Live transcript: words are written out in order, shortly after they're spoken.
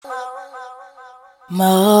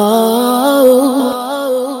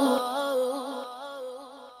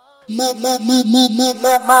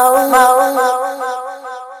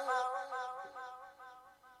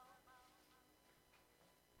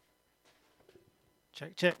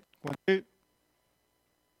Check, check. 1, 2.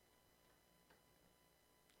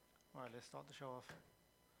 All right, let's start the show off.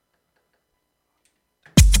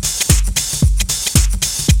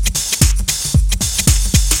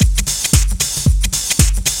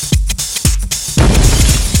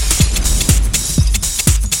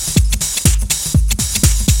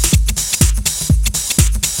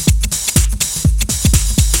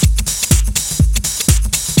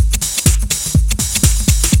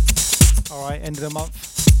 All right, end of the month.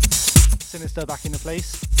 Sinister back in the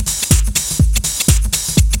place.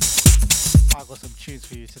 I've got some tunes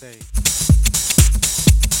for you today.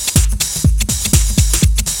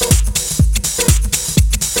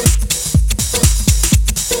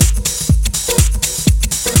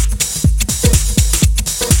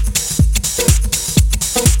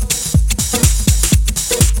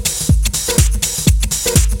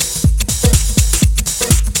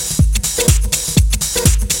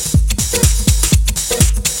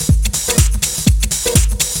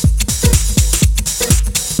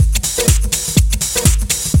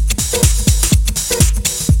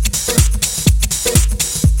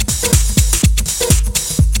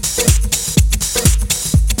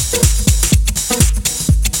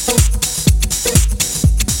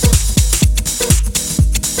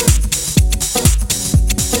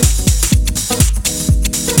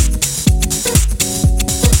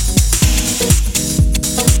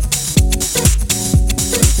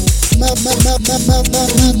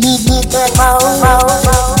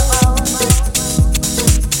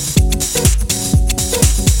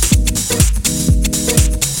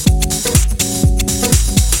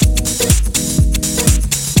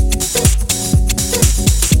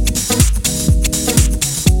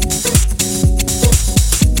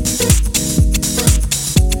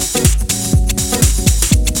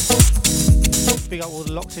 Big up all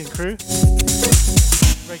the locked in crew,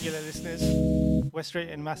 regular listeners, West Street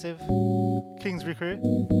and Massive, Kingsbury crew.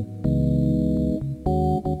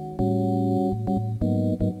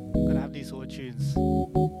 Gonna have these sort of tunes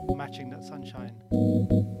matching that sunshine.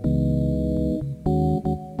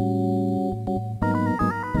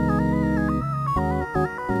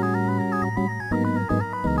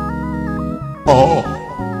 Oh.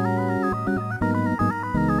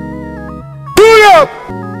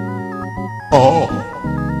 Oh.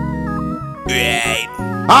 Right.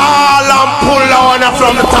 All I'm pull on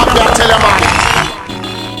from the top, you tell them man.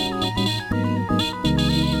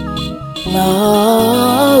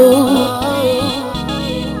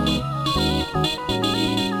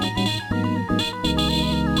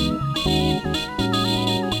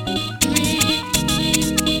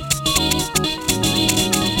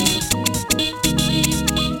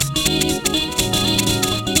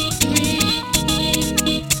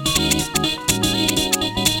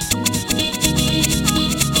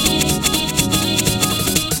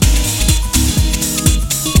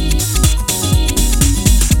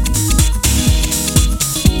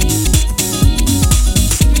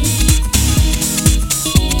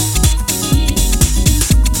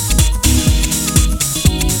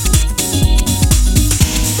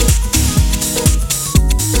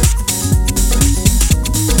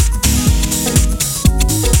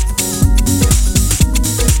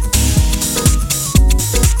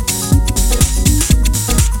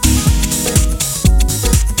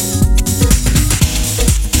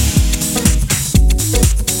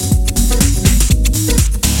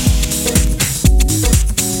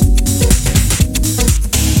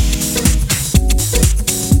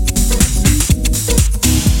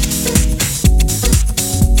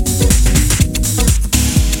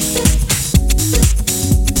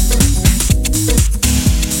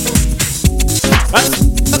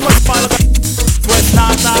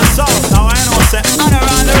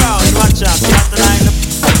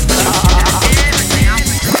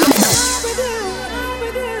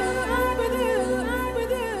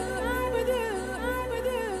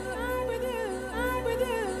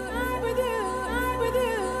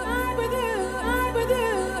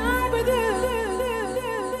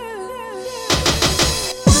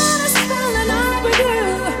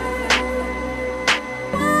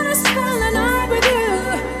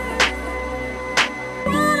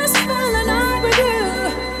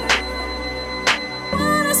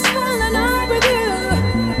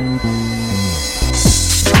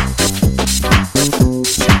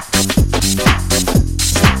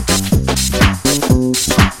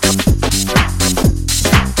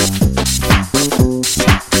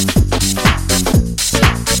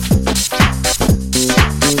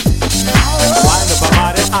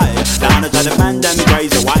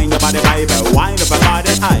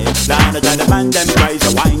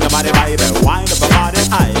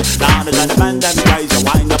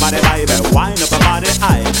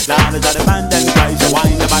 Knowledge of the man them crazy,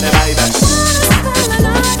 wine the body baby.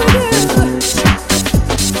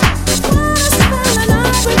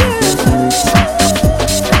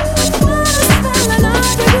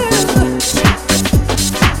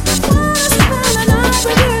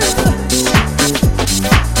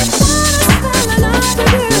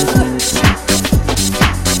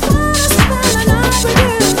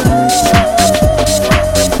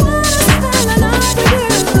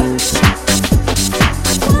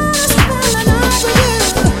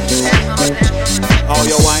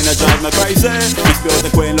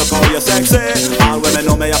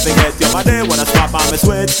 Me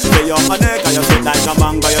sweet, say you're my neck, and you sit like a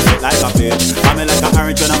mango, you sit like a peach. I'm like an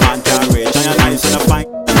orange when a man can't reach, and you're nice and a fine,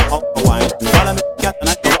 and a hot wine. Follow me, cat, and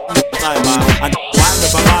I go on the time, and wine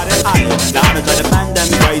up a body high. Down to the man, them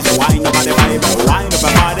crazy, wine up a body vibe. Wine up a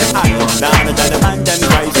body high. Down to the man, them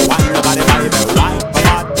crazy, wine up a body vibe. Wine up a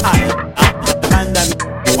body high. Down to the man, them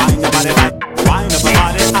wine up a body vibe. Wine up a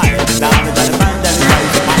body high. Down to the man, them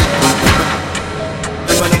crazy, wine up a body vibe.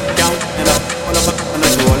 Then when I'm down, and up, all of it, and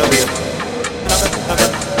it's all of it.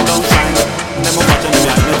 Don't shine, them are watching them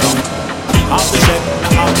behind the tongue. Off the ship,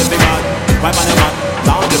 off the big heart. Right on the mat,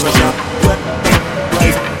 down the pressure.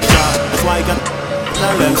 Rise, shot, that's why I can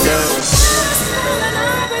tell them so.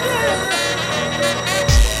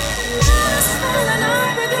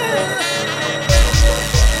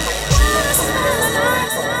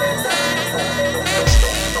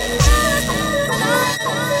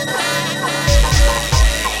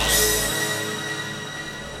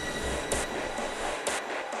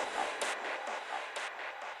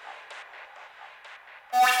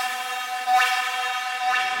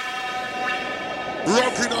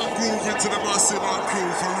 Rocking and grooving to the massive and crew,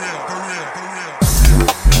 for real, for real, for real.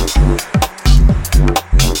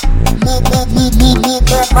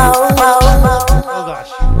 Oh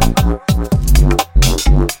gosh.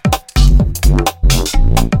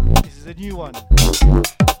 This is a new one.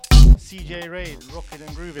 CJ Raid, rocking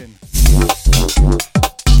and grooving.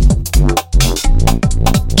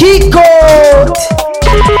 Kiko!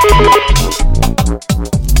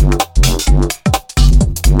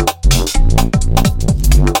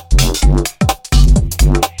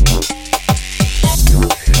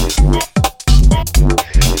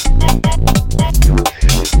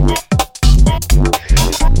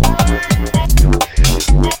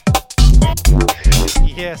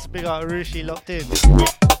 Yes, big up Rishi locked in.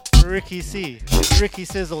 Ricky C, Ricky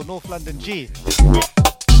Sizzle, North London G.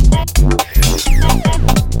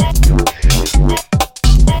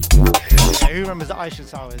 Yeah, who remembers the Aisha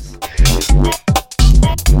Towers?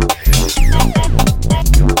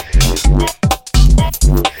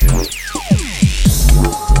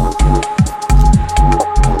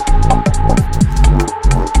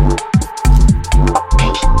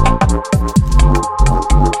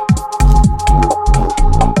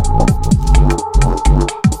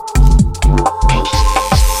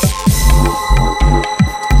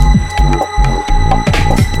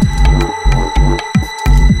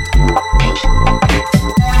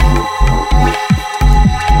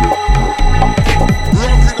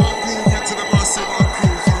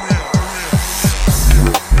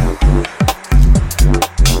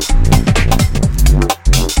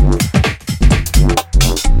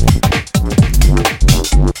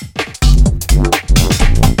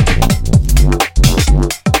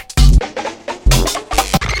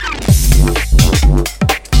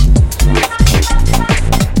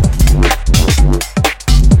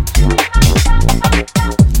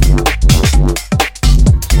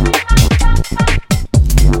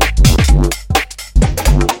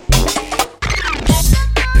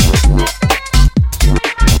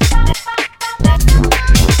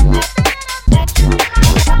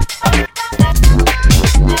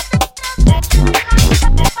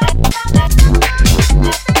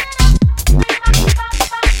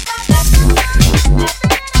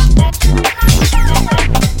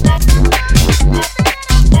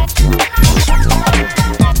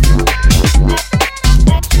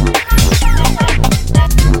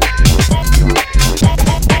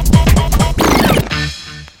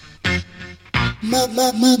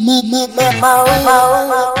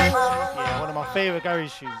 Yeah, one of my favourite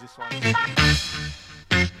garage shoes, this one.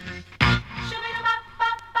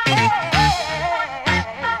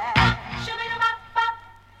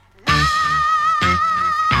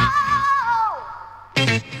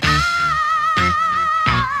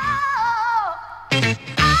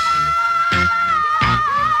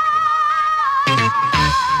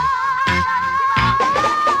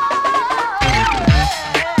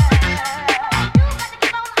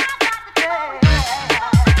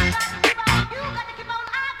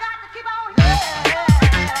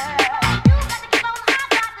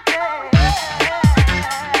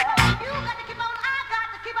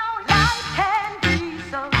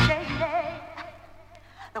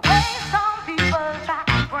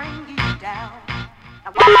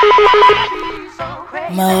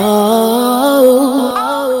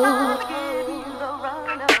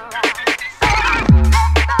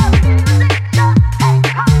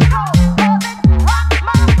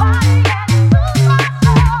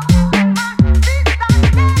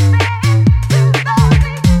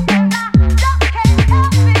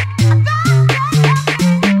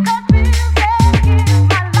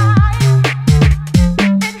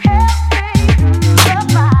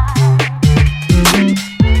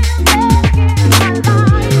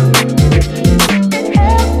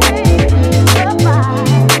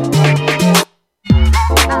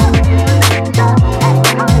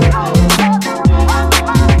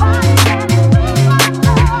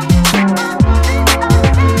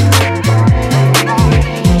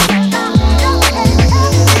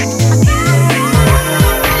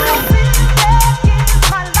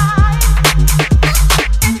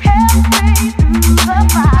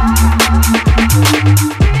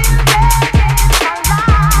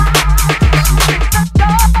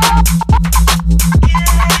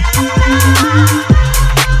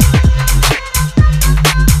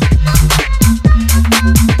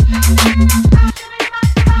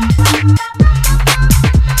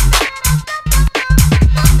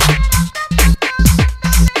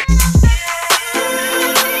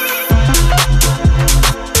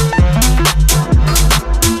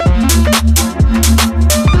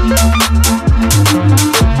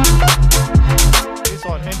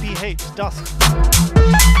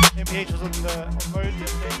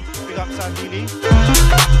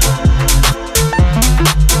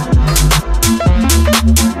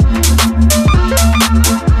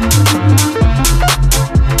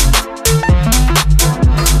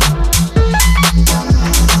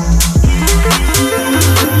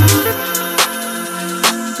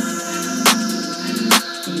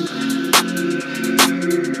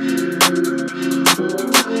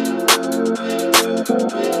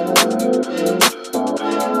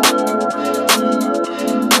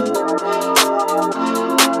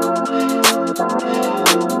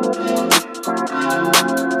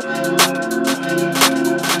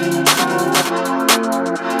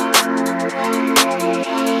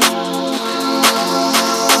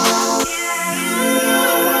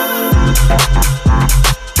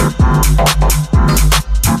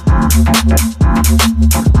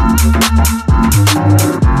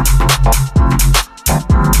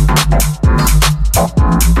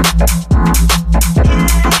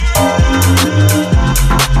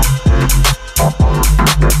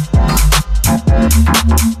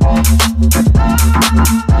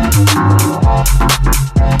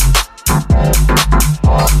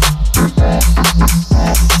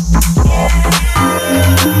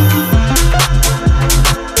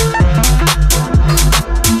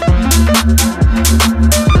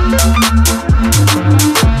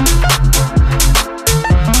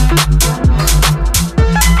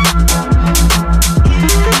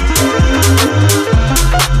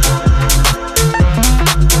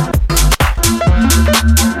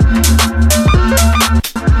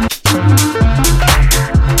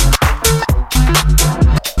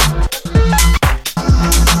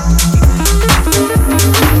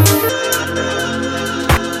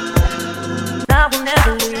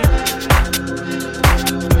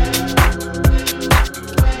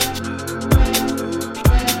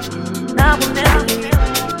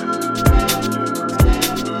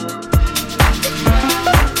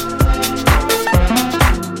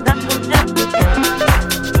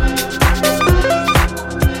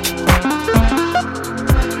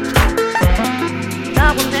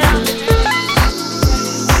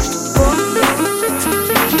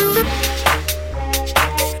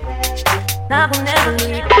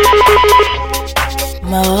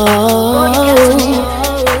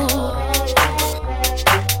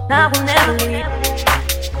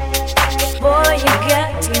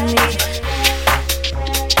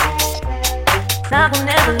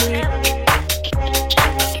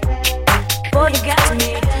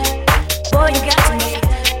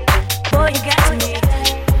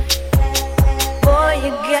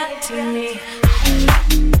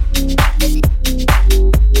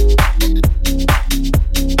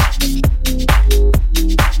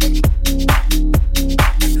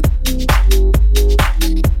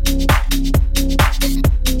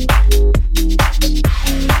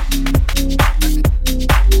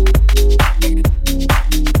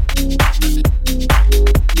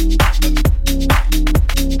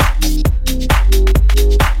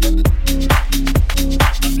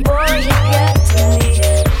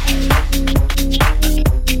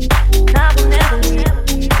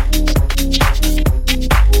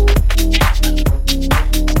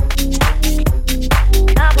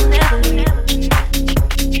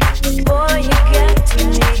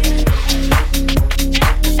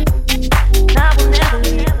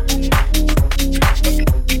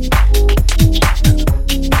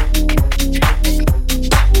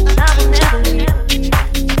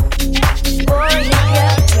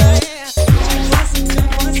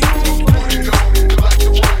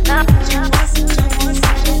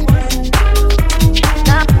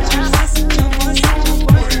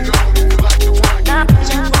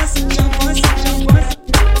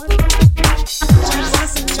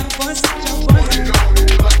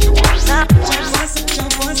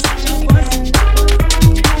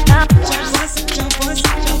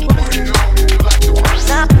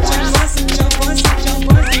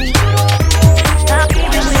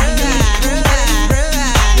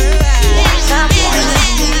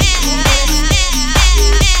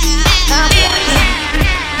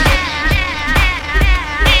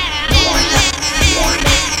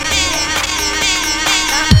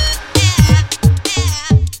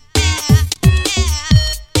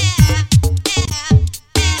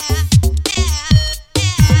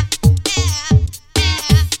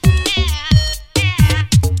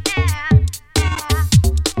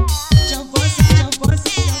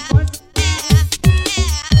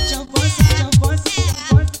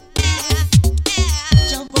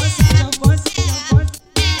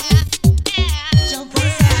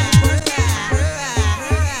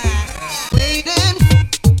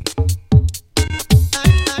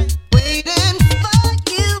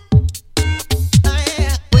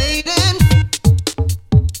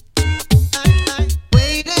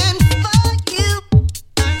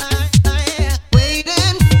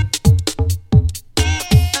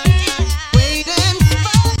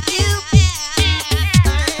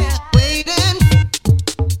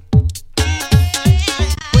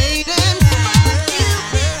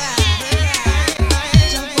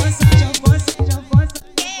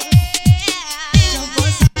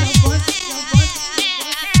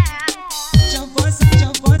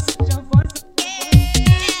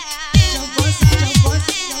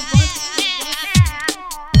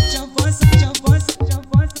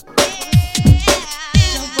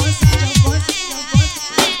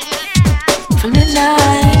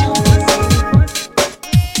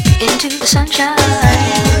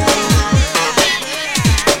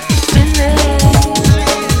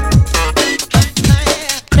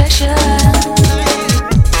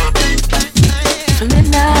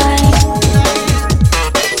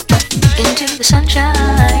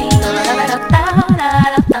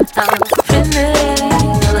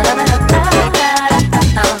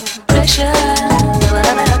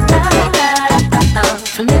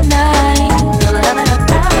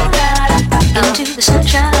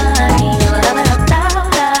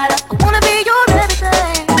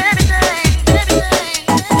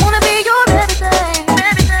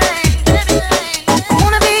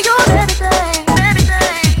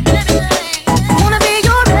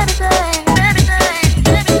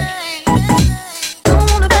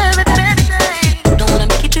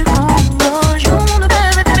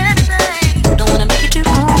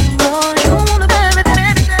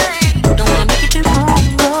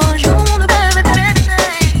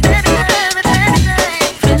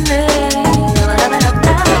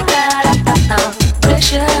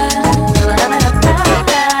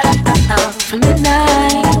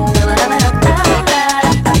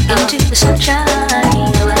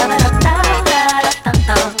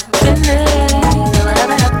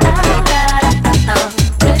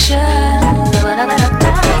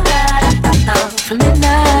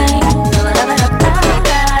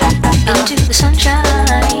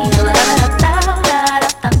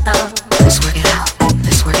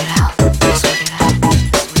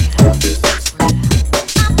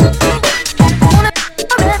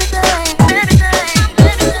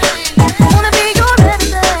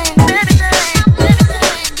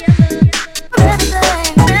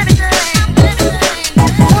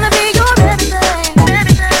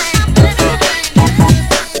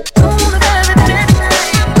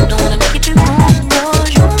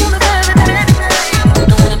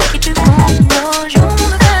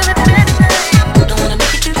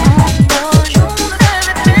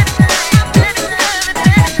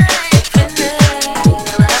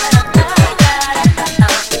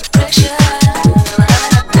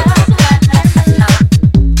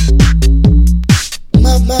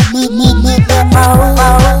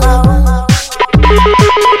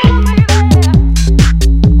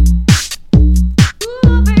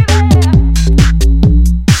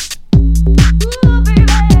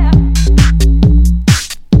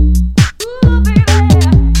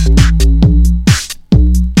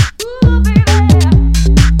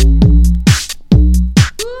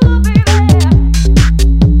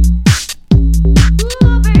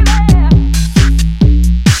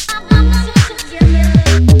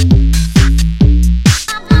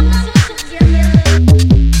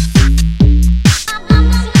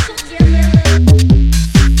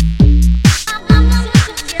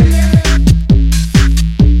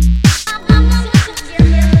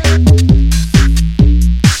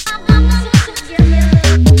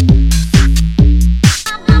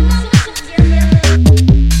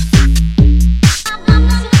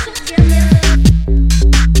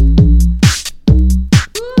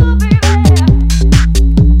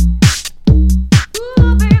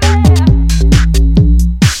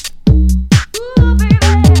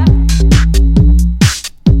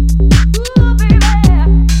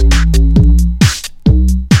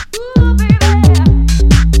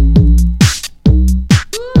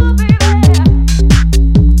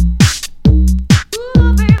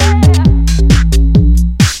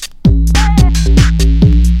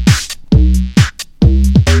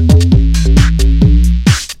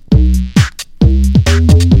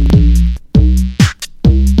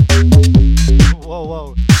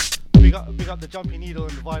 big up the Jumpy Needle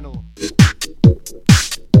and the vinyl.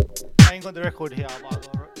 I ain't got the record here,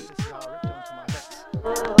 but this is how I ripped it onto my decks.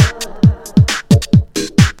 Ooh, baby.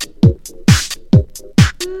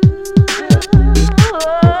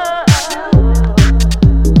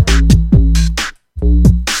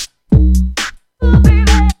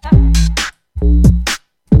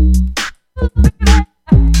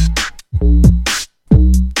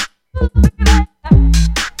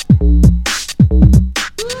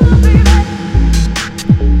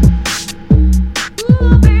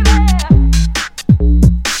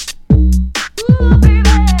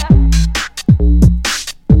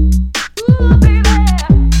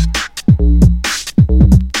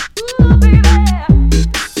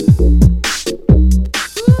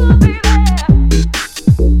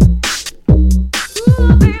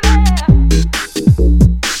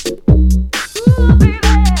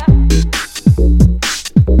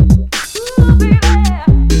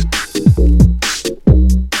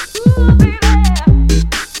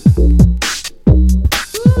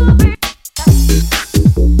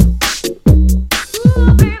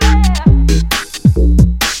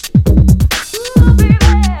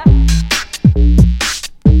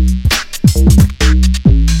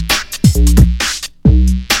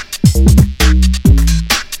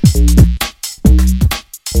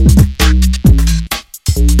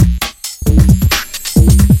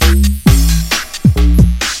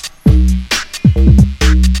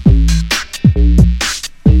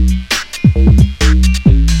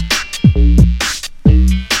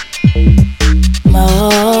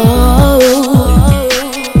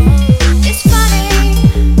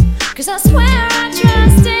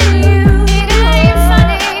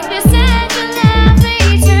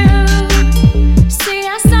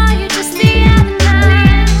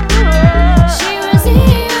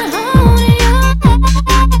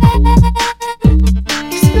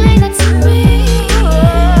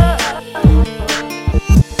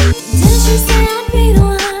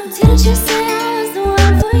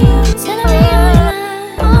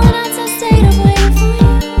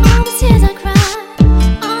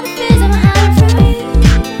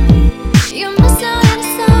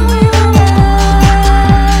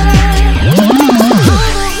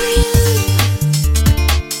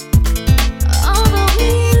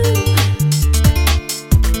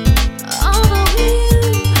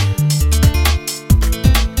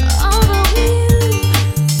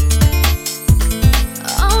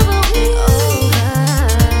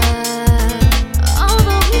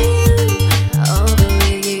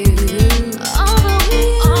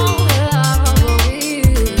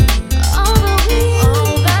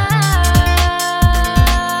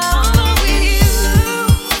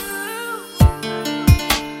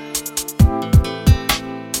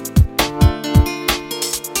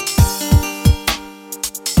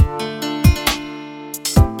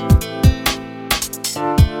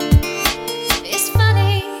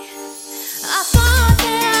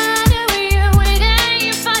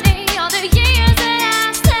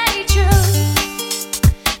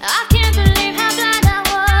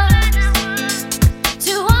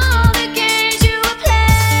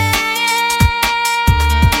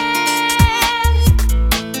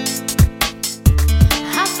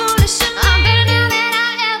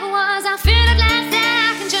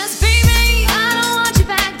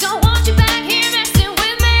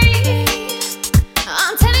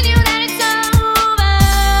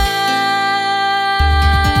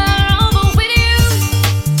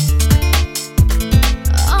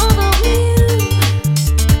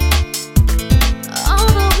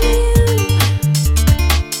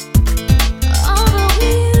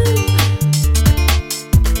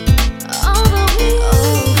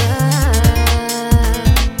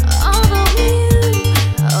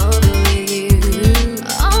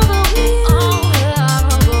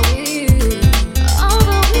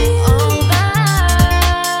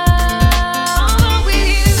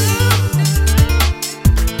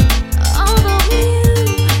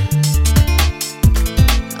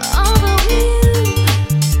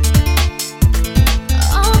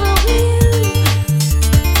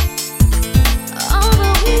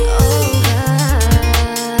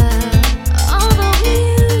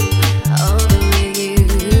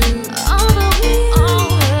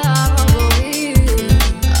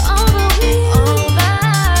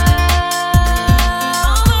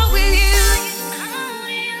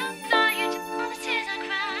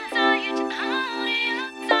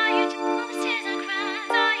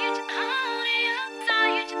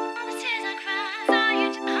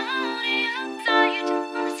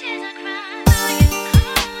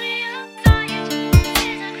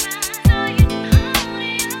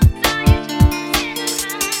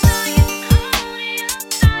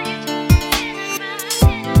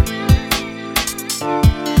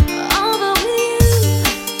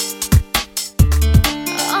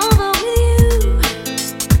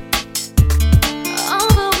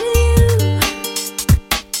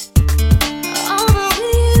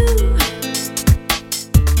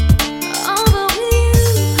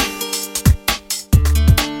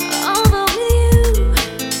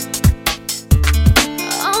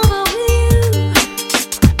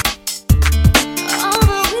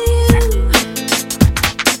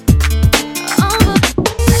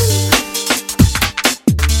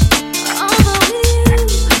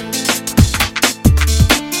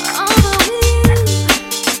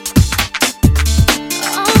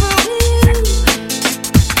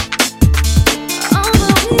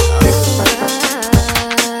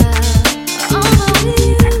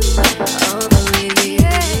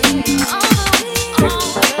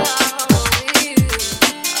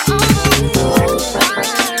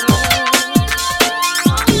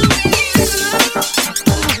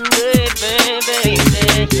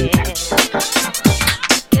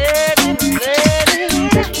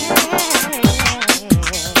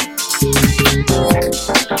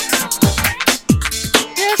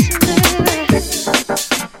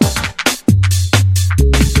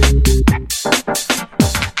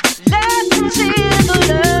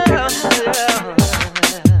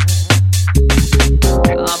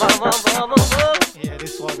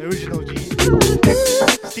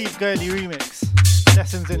 Steve Gurley remix.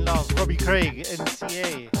 Lessons in Love. Robbie Craig,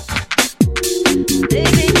 NCA.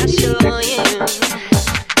 Baby, I'll show you.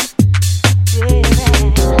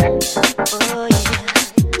 Oh yeah.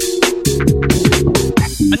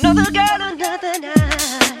 Another girl, another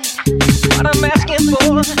night. What I'm asking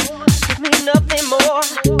for, give me nothing more.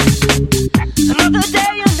 Another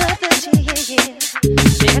day, another tear.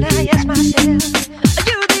 And I ask myself, are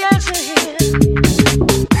you the answer here?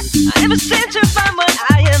 I never seem to find what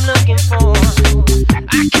I am looking for.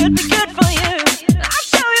 I could be good for you. I'll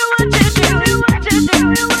show you what to do. What to do.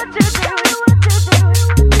 What to do. What to do.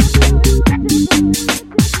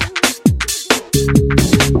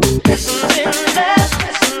 Lessons in love.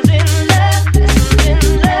 Lessons in love. Lessons in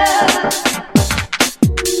love.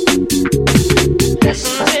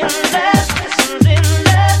 Lessons in love. Lessons in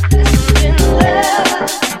love. Lessons in love.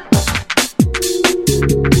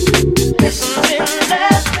 Lessons in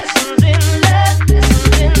love. Lessons in love.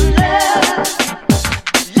 Lessons in love.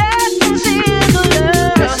 Lessons in love.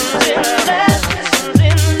 Lessons in love. Lessons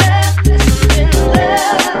in love. Lessons in love.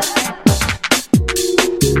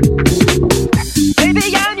 Baby,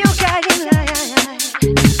 I'm your guiding light.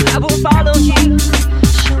 I will follow you.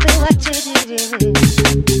 Show me what to do.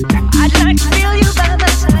 I'd like to feel you by my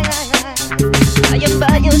side. I am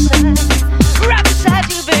by your side, right beside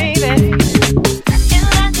you, baby. And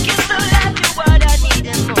that kiss will love you what I need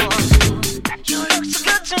and more. You look so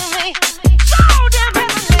good to me, so damn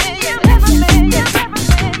heavenly, yeah, heavenly, yeah,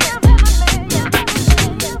 heavenly, yeah,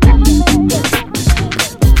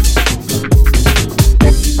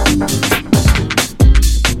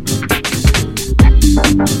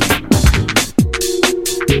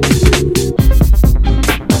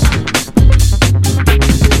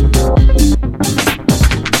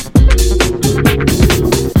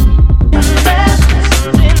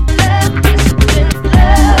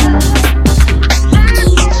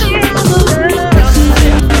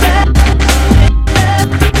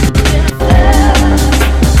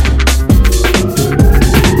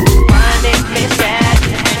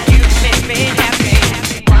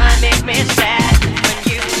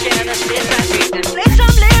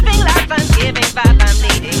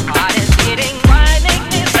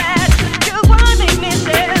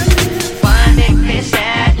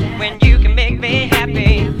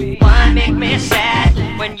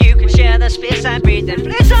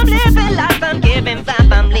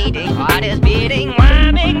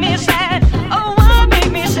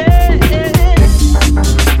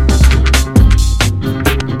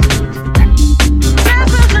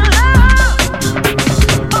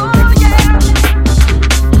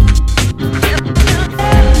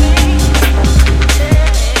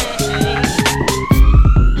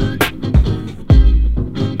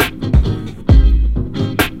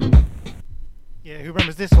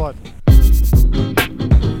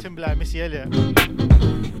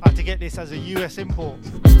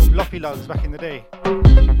 Lugs back in the day.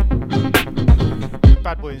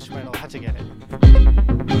 Bad boy instrumental, had to get it.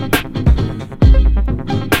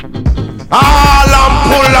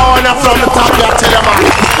 Pull on from the top, I tell you,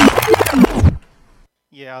 man.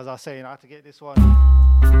 Yeah, as I was saying, I had to get this one.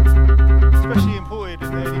 Especially imported in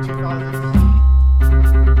the early 2000s.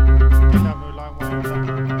 Didn't have no line wire.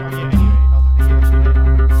 Oh yeah, anyway, I was like, yeah,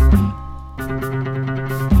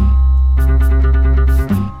 later.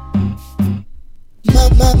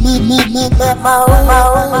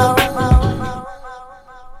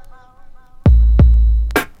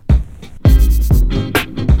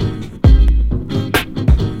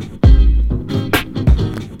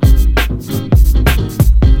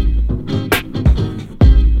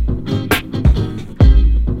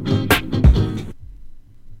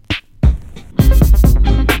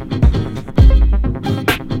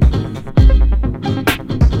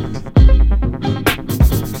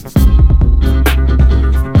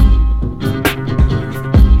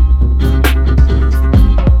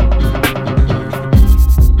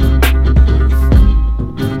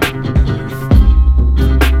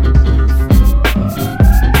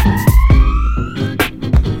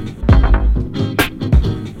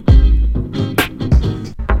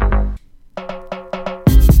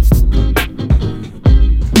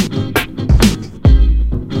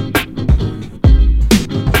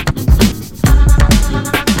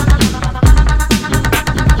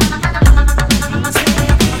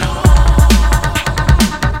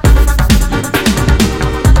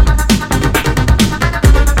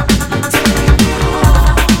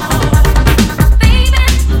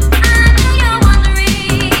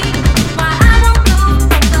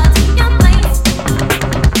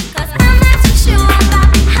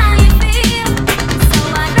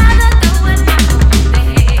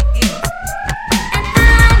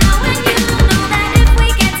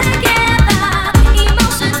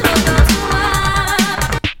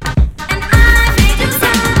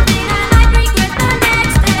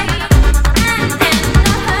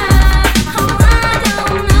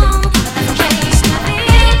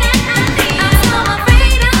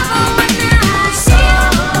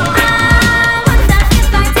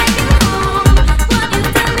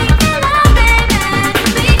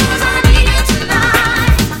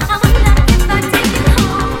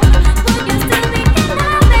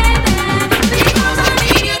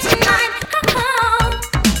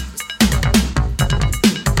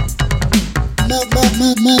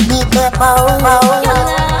 Be careful.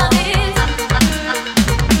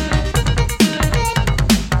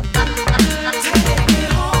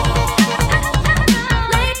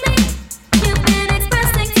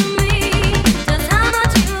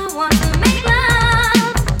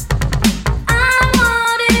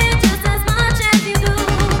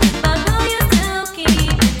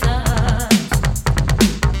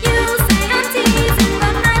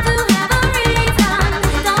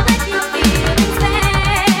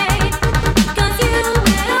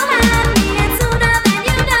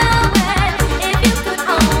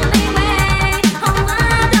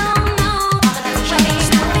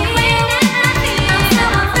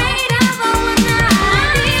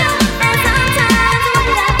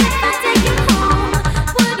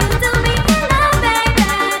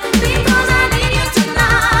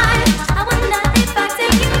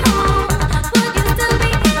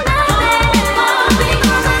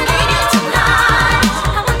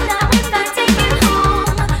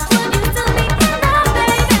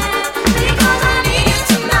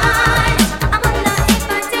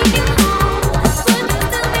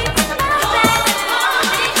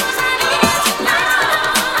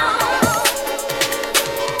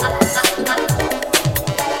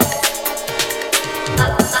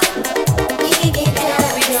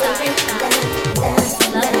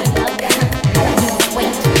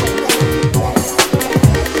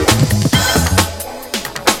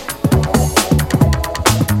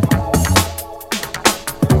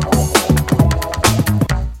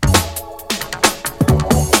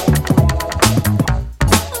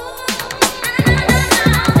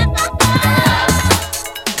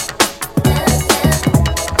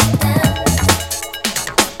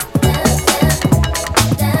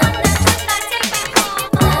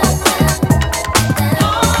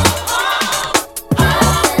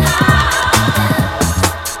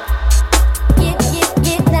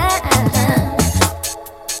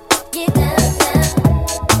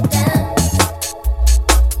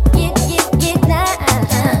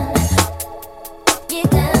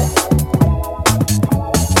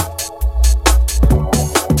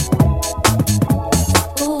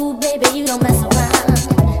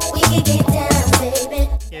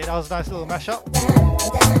 Nice little mashup.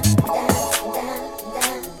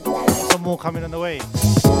 Some more coming on the way.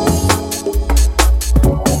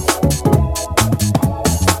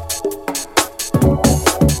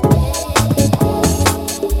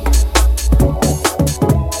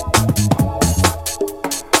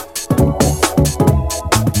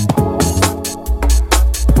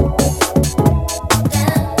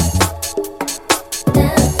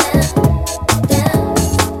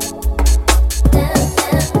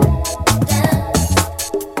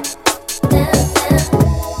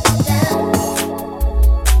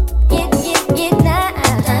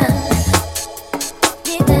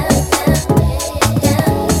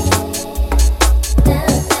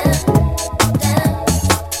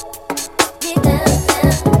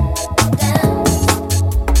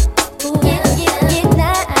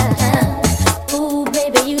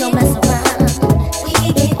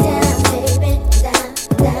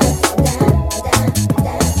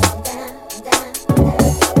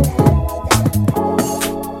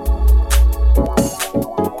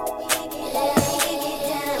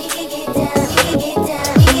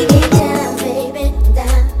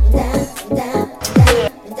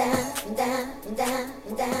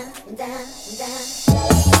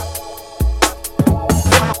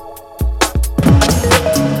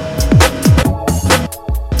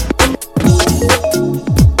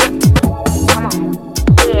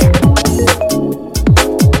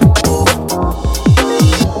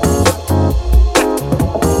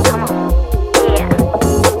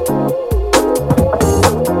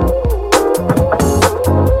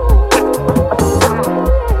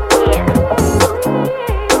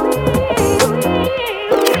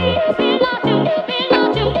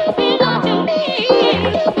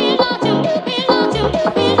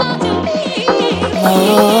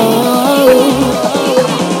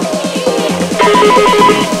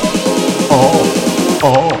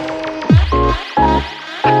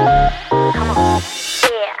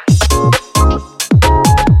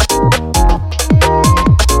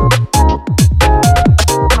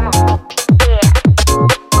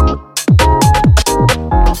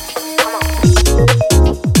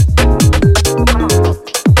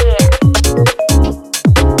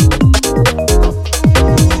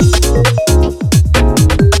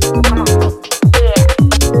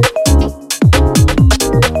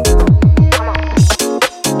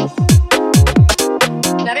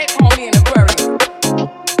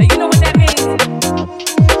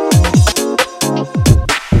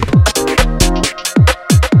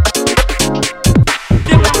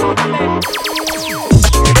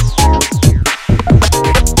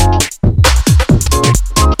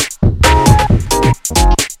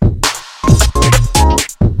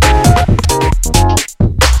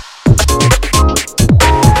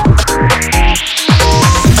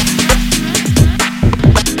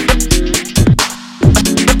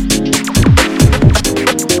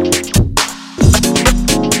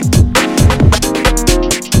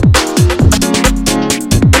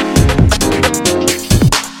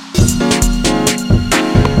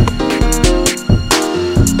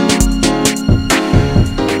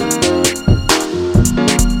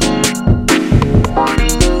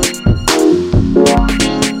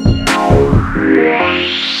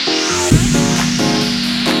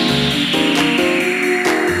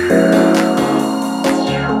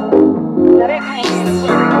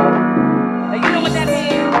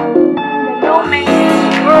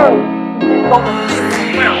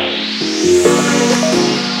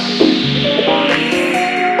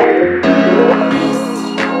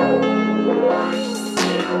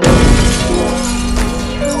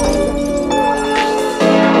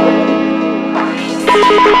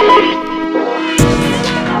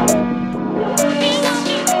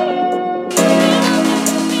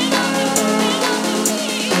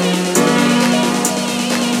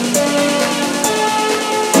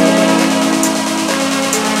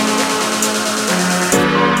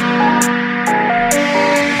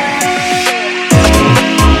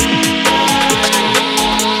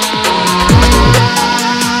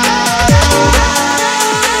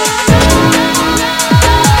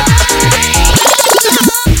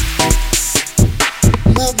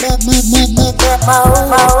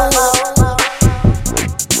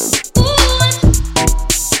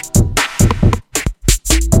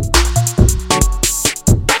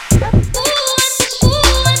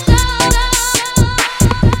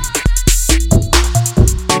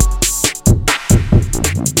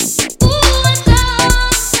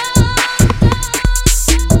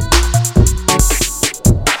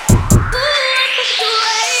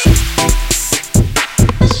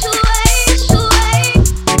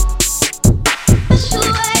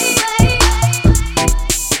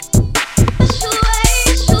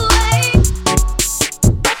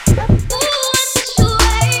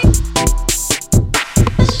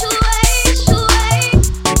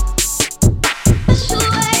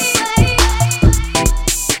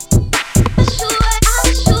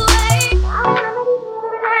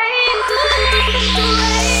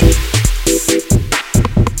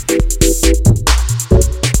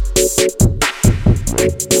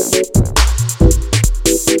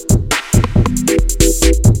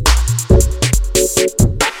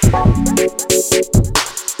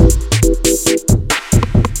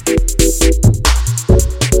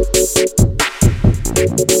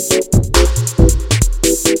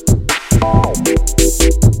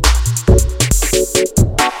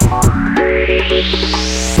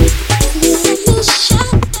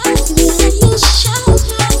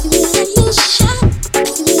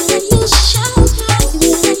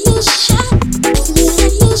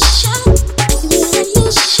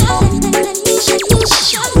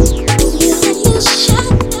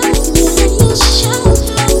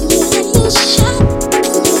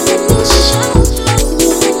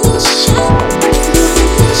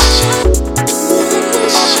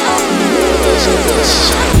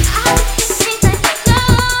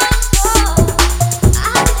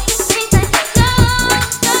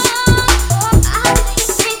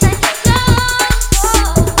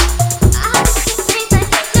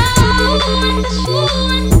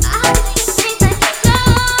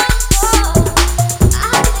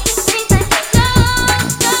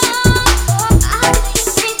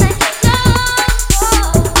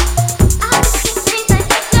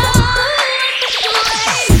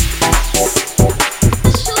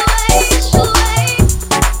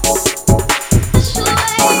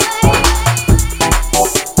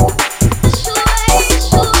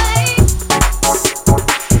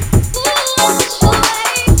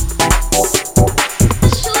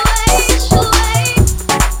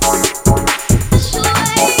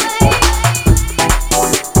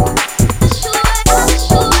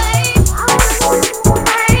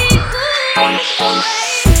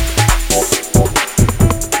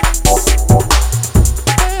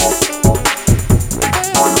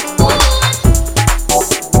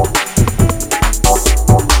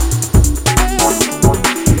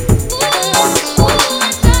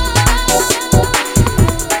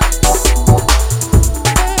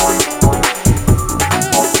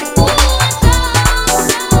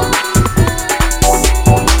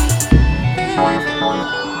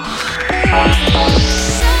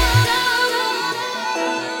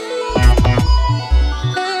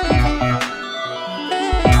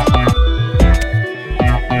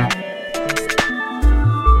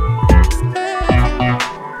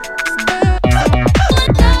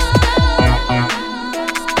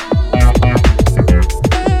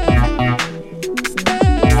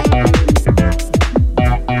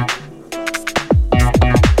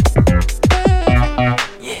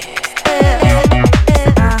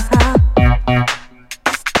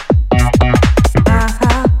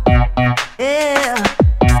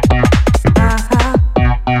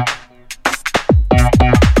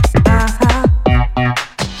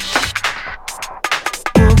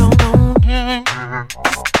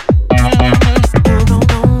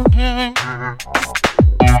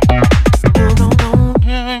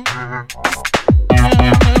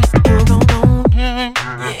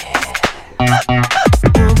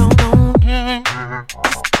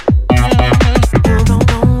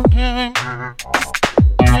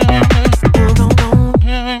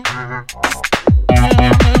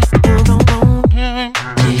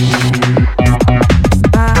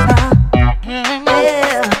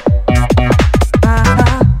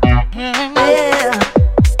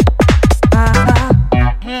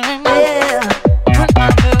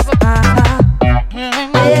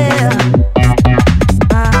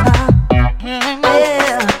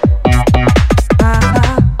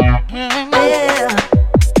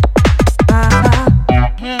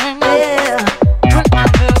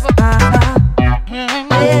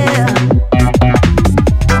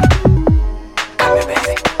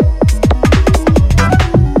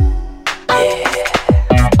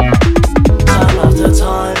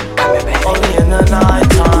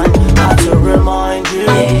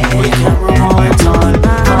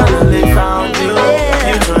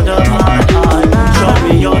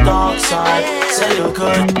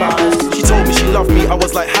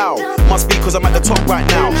 how? Must be cause I'm at the top right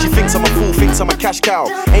now. She thinks I'm a fool, thinks I'm a cash cow.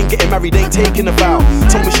 Ain't getting married, ain't taking a vow.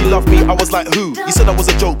 Told me she loved me, I was like, who? You said I was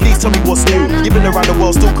a joke, please tell me what's new. You've been around the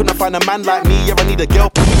world, still couldn't find a man like me. Yeah, I need a girl.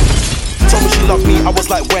 Told me she loved me, I was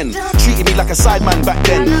like, when? Treated me like a sideman back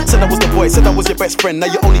then. Said I was the boy, said I was your best friend. Now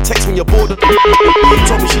you only text when you're bored.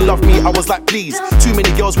 Told me she loved me, I was like, please. Too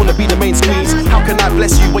many girls wanna be the main squeeze. How can I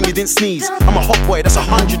bless you when you didn't sneeze? I'm a hot boy, that's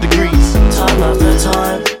 100 degrees. Time after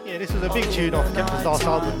time. Yeah, this was a big tune off Captain's last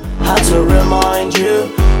album. Had to remind you,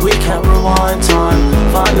 we can't rewind time.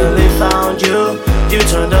 Finally found you, you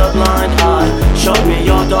turned a blind eye. Showed me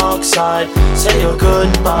your dark side, say your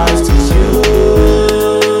goodbyes to you.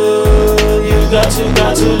 You got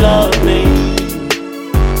to love me.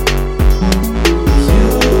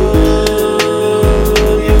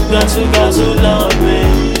 You got to love me.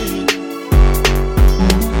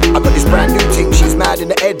 I got this brand new thing, she's mad in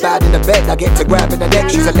the head, bad in the bed. I get to grabbing the neck,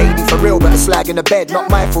 she's a lady for real, but a slag in the bed. Not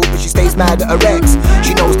my fault, but she stays mad at her ex.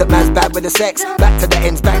 She knows that man's bad with the sex. Back to the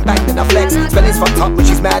ends, bang bang, then I flex. Spelling's fucked up when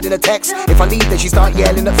she's mad in the text. If I leave, then she start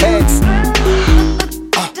yelling at feds.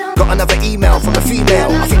 Got another email from a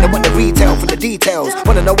female. I think they want the retail for the details.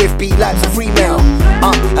 Wanna know if B-Lab's a free mail.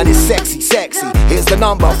 And it's sexy, sexy. Here's the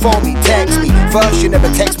number, phone me, text me. First you never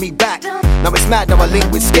text me back. Now it's mad, now I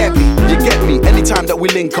link with Skeppy. You get me, anytime that we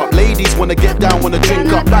link up. Ladies wanna get down, wanna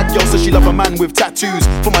drink up. Bad girl says she love a man with tattoos.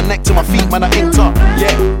 From my neck to my feet, man, I inked up.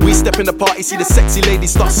 Yeah, we step in the party, see the sexy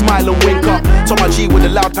ladies start smile and wink up. Told my G with a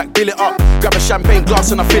loud pack, bill it up. Grab a champagne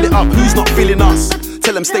glass and I fill it up. Who's not feeling us?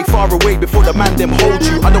 Tell them stay far away before the man them hold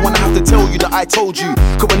you. I don't wanna have to tell you that I told you,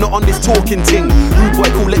 cause we're not on this talking ting. Rude boy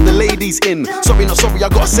cool, let the ladies in. Sorry, not sorry, I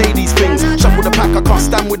gotta say these things. Shuffle the pack, I can't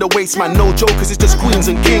stand with the waste man. No joke, cause it's just queens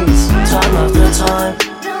and kings. Time after time,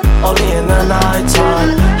 only in the night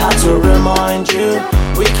time. Had to remind you,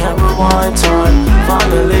 we can't rewind time.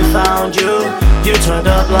 Finally found you, you turned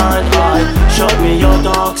a blind eye. Showed me your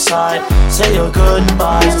dark side, say your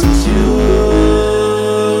goodbyes to you.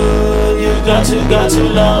 You got to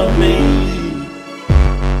love me.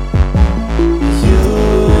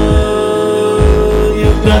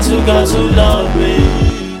 You got to love me.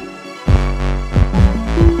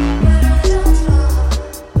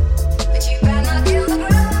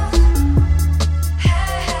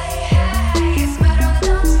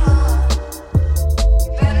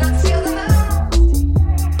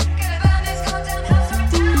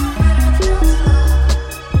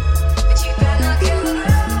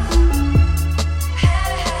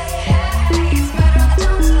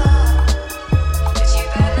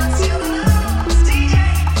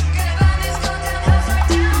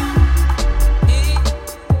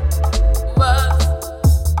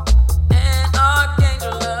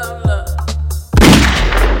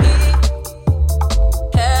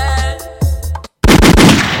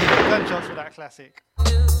 Classic.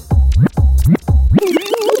 Yeah,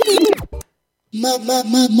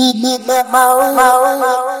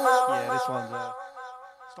 this one's a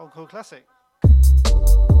Stone Cold classic.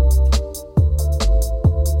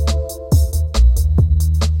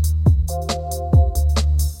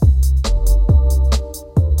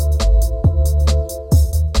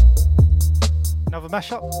 Another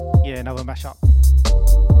mashup? Yeah, another mashup.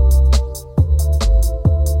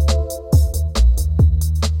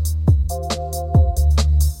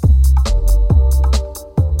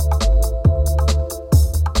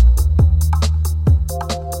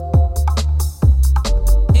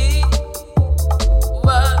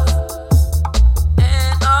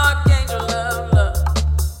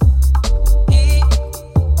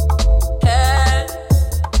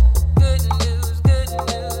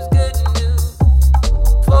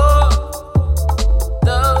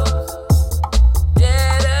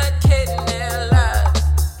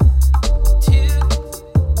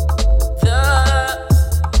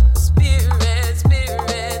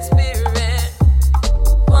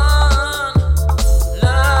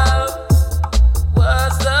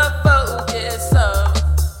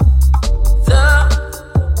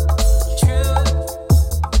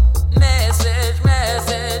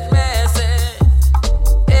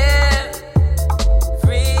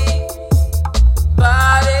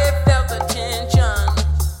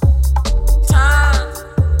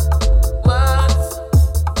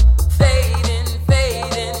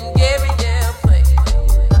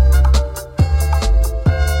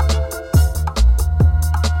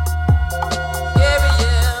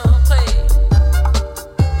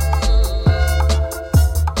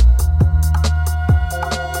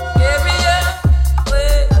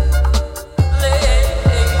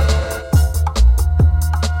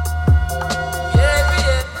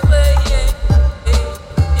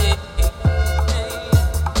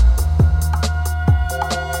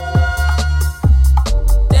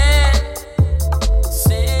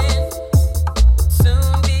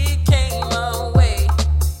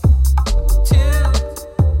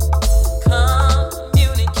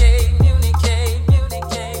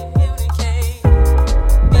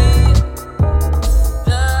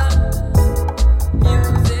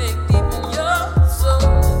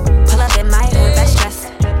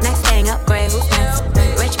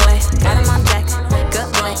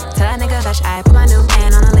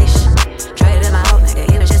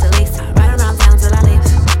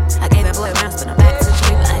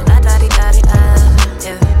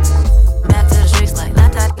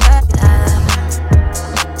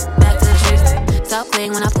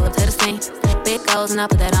 hoes and I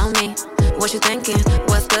put that on me. What you thinking?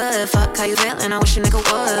 What's good? Fuck, how you feeling? I wish a nigga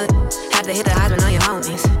would. Have to hit the hydrant on your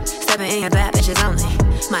homies. Stepping in your bad bitches only.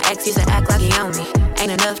 My ex used to act like he owned me.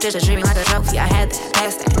 Ain't enough just to treat me like a trophy. I had that,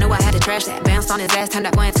 passed that, knew I had to trash that. Bounced on his ass, turned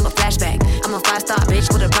that boy into a flashback. I'm a 5-star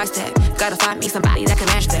bitch with a price tag. Gotta find me somebody that can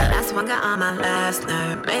match that. Last one got on my last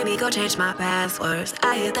nerve. Maybe go change my passwords.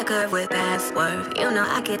 I hit the curve with password. You know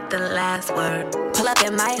I get the last word. Pull up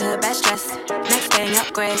in my hood, best dress. Next thing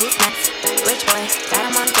upgrade, who's next? Rich boy, got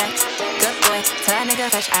him on deck. Good boy, tell that nigga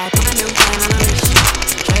fresh. I put a new game on a leash.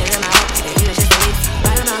 Traded in my hope, he was just a leaf.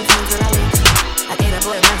 Riding on things with a leaf. I gave a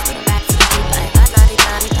boy runs to the back to the street like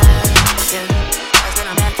la-da-dee-da-dee-da. Yeah, I said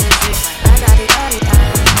I'm back to the streets like la-da-dee-da-dee-da.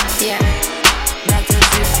 Yeah, back to the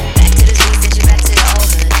streets. Back to the streets, get you back to the old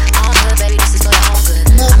hood. All good, baby, this is for the home good.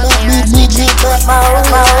 I'm a player, ass bitch, ain't good.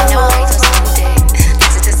 I know I ain't so simple day.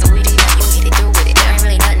 This is just a weedy that you hit it through with it. There ain't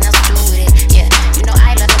really nothing else to do with it. Yeah, you know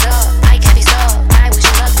I love the dog. I can't be sold. I wish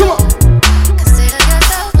you love too. Consider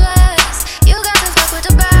yourself blessed. You got to fuck with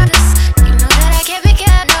the baddest. You know that I can't be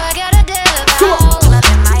kept. No, I gotta dip out. Pull up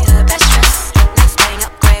in my hood, best dress. Next thing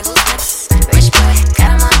upgrade, who's next? Rich boy,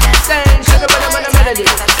 got him on deck. Good boy, tell that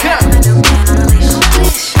nigga fresh. I put a new man on a leash.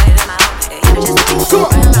 Traded in my hope, he was just a leaf. Riding around to the league. I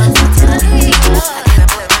gave a boy runs to the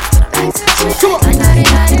back to the street.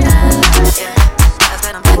 La-da-dee-da-dee-da. Yeah, I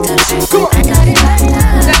said I'm back to the street. La-da-dee-da-dee-da.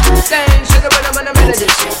 Sugar when I'm on a melody.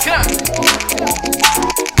 Come on.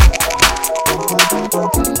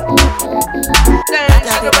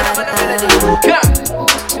 Sugar when I'm on a melody. Come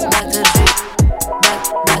on. Back to the street.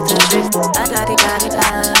 Back to the street. La-da-dee-da-dee-da.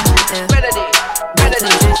 Yeah. Melody.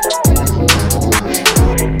 Melody.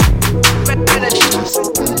 Melody.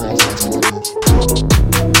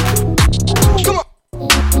 Come on.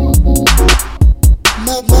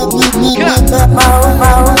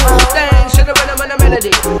 Sugar when I'm on a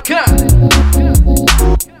melody. Come on.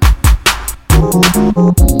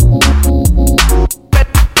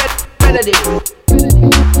 Melody.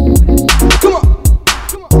 Come on.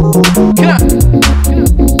 Come on.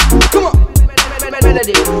 Come on.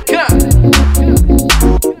 Melody. Come on.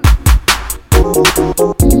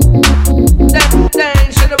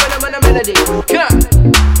 Dance, sugar when I'm on a melody. Come on.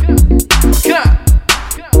 Come on. Come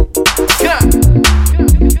on. Come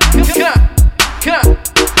on. Come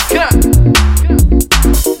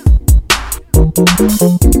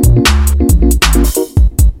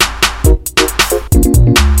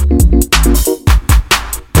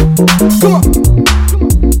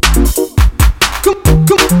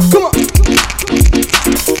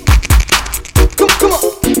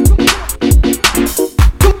on.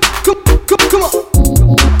 Come on. Come on.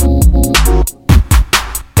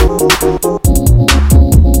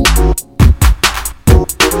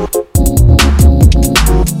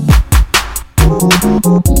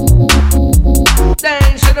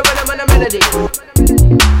 Dance, sugar when I'm on a melody.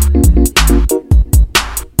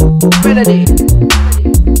 Melody.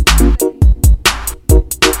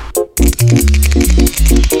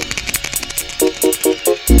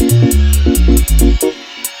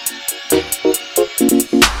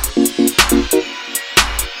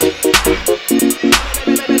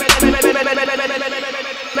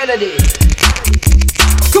 Melody.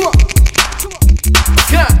 Come on.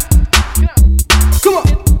 Come on. Come on. Come on.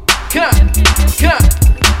 Come on.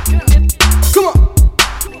 Come on. Come on.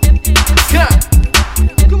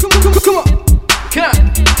 Come on. Come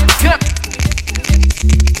on.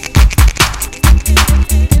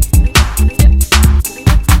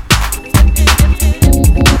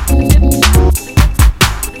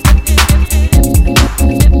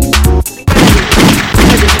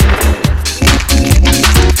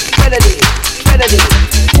 Melody.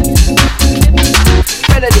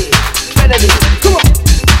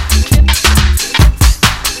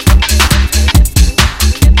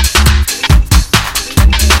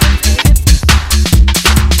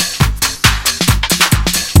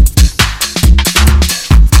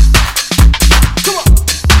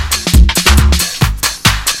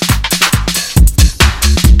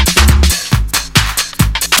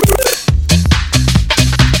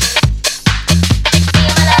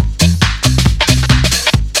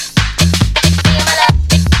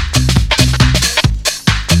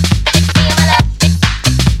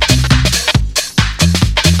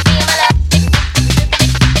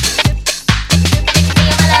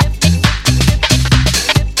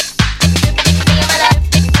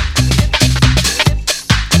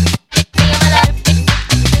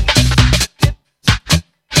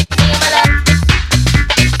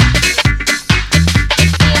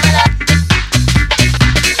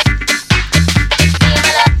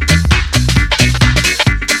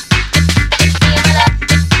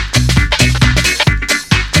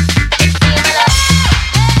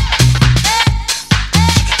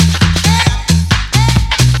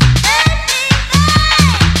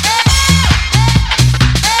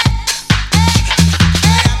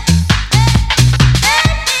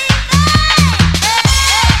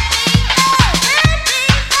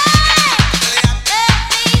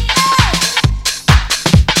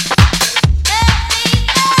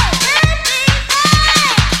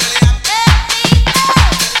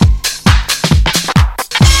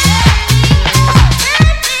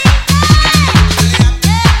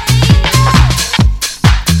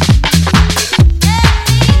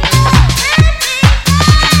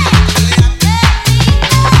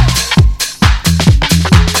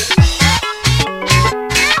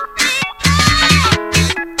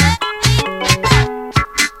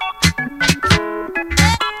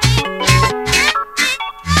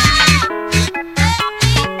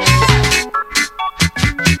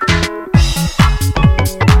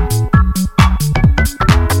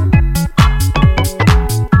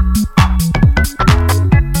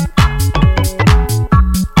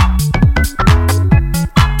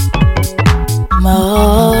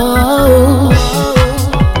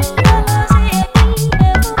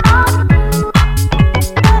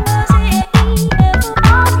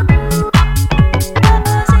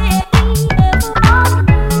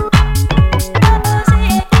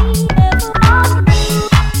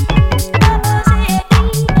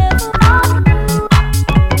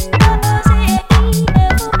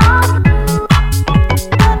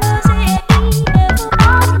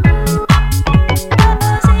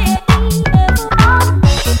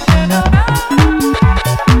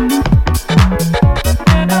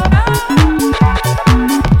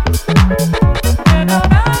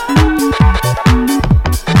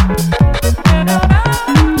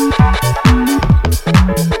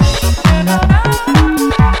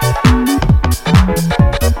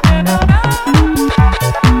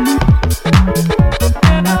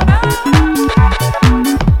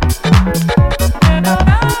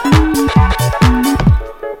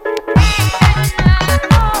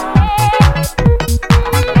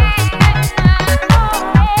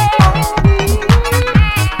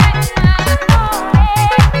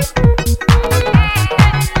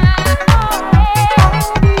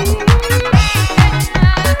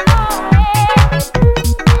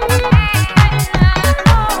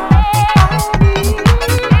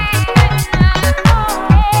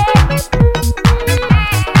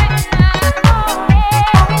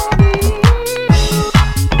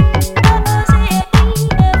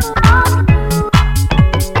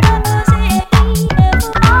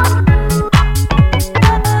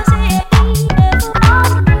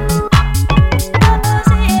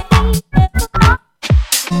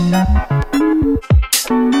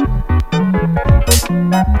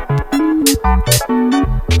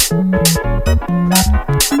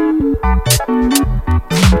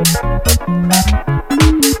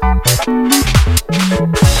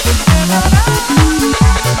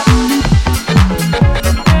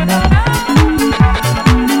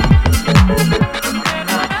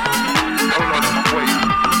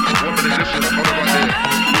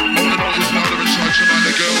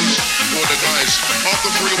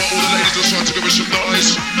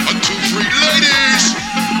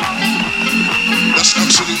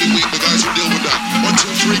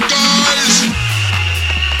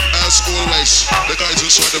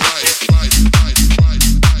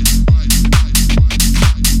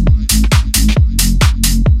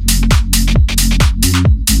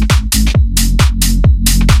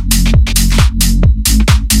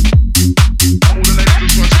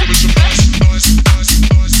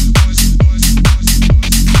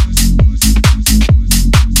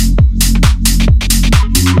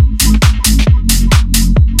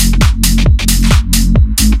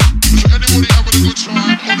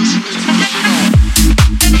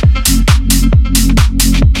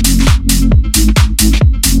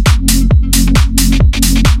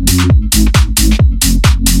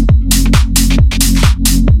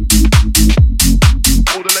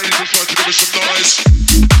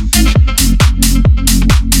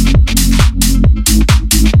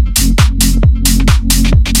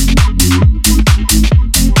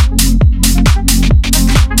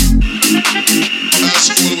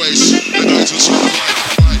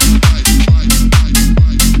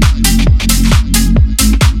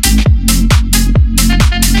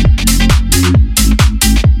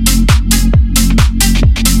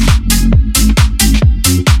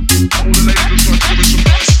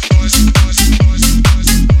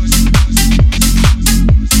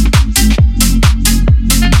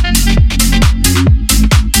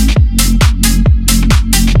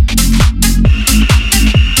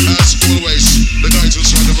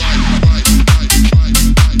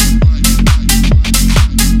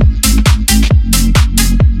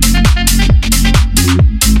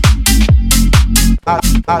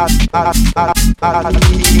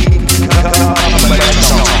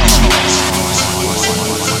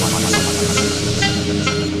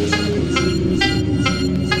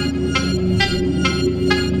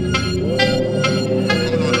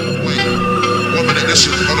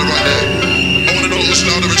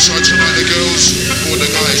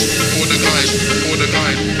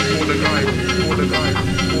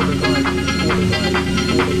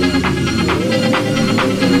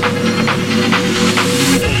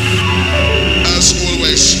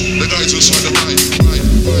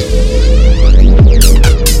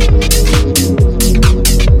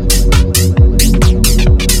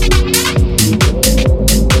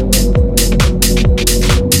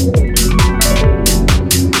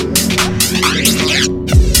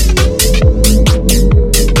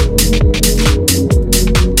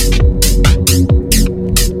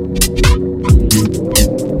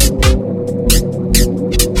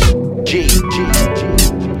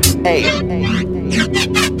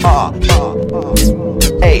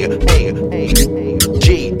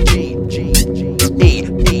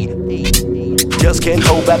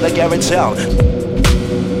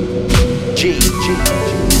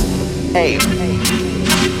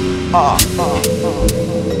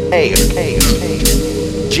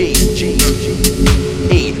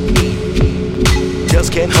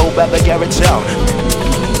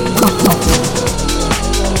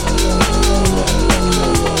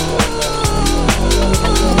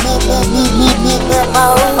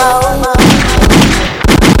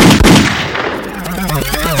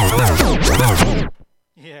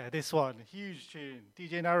 Yeah, this one, huge tune,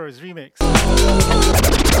 DJ Narrow's remix.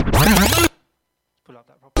 Pull up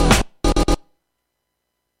that properly.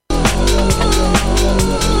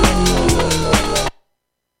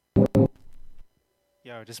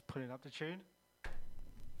 Yo, just pulling up the tune.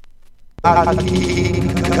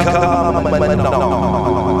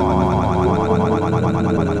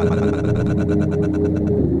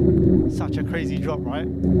 Such a crazy drop, right?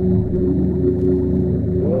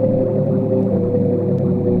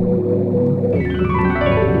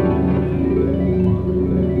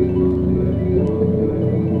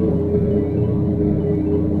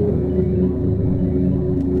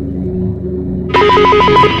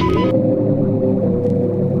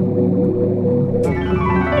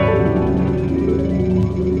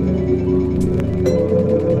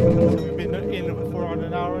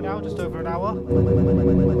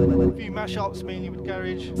 Mashups mainly with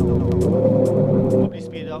garage, probably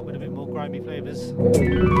speed it up with a bit more grimy flavors,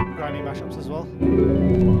 grimy mashups as well.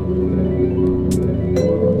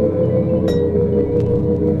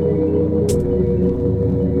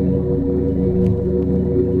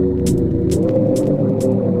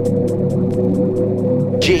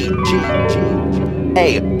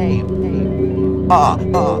 A R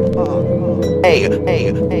A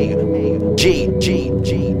G E.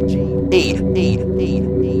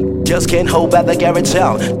 Just can't hold back the Garrett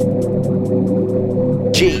sound.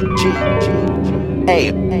 G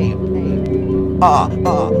A R A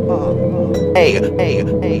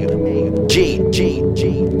G E.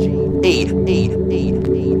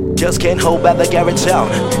 Just can't hold back the Garrett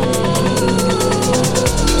sound.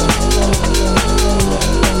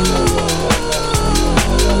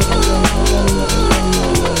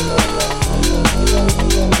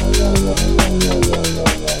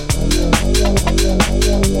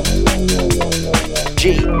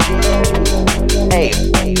 G A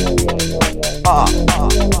R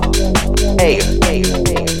A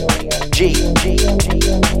G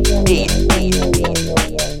E.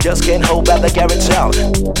 Just can't hold back the Garrett sound.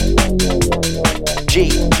 G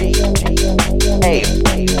A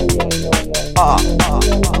R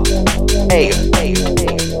A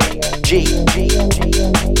G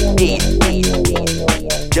E.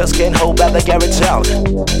 Just can't hold back the Garrett sound.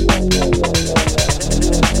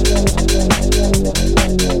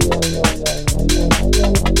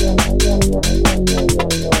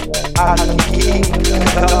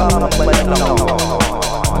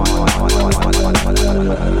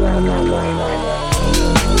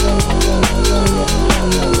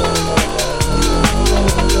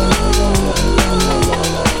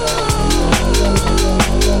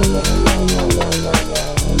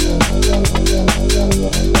 G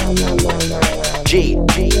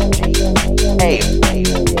A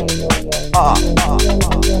R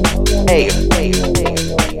A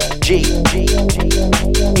G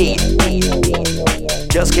E.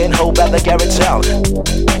 Just can't hold back the Garrett sound.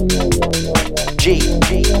 G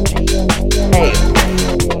A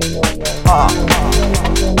R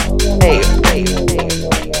A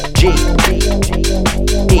G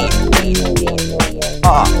E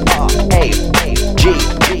R A G E.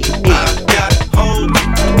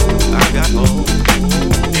 I got hope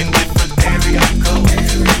in different area codes.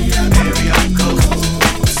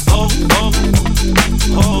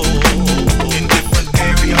 In different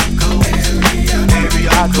area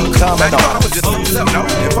codes. I thought I was just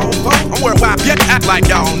I'm worldwide, yet act like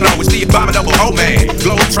y'all don't know. It's the abominable old man.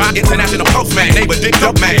 Globetrot International Postman, neighbor Dick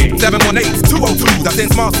Dope Man. 718s, 202s, I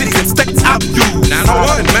send small cities and states out you.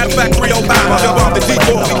 901, matter of fact 305. Jump off the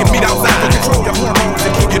G4, we can meet outside. Control your hormones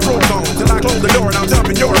and keep your throat on. Till I close the door and I'll jump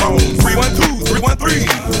in your home. 312s, 313s,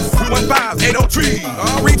 315, 803.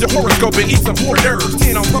 I'll read your horoscope and eat some hors d'oeuvres.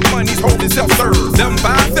 10 on pump money, these hoes and self-serve.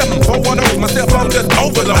 757, 410, my cell phone just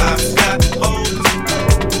overload.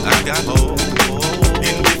 I got hope.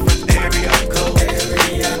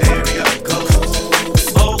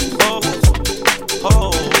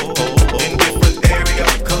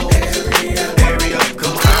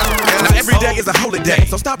 Is a holiday,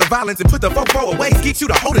 so stop the violence and put the fofo away. Get you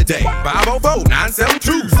the holder day.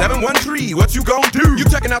 504-972-713. What you gon' do? You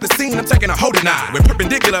checking out the scene, I'm checking a holding eye. With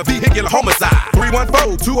perpendicular vehicular homicide.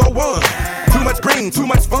 314-201. Too much green, too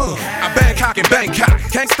much fun. I Bangkok and Bangkok.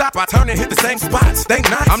 Can't stop, I turn and hit the same spots. Thank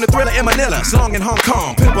night. I'm the thriller in Manila, slong in Hong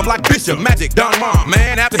Kong. Pimp up like Bishop, Magic, Don Juan.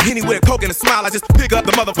 Man, after Henny with a coke and a smile, I just pick up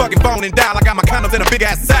the motherfucking phone and dial. I got my condoms in a big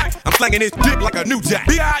ass sack. I'm slanging this dick like a new jack.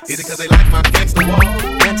 Is it cause they like my gangsta wall?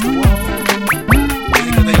 Gangsta wall. Is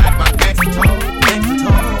it cause they like my gangsta tone? Gangsta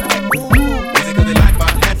tone. Is it cause they like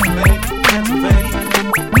my handsome way? Handsome way.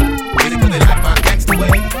 Is it cause they like my gangsta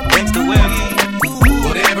way? Gangsta way.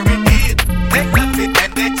 Whatever it is, they love it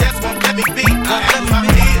and they just won't let me be. I am my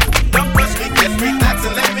peers. Don't rush me, just relax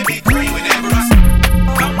and let me be free. Whenever I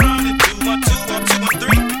come running, 212 or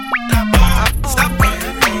 213. Stop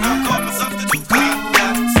running, I'll call myself the two. I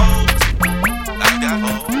got souls, I got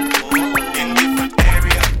hope. In different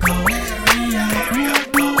area codes. Area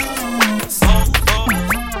codes. Soul,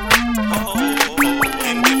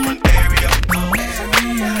 in different area codes.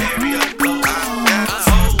 Area codes. I got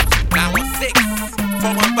souls.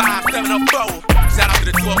 916-415-704. Shout out to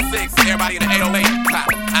the 206, everybody in the 808.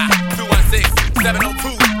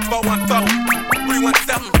 216-702-414.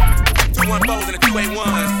 317, 214s and the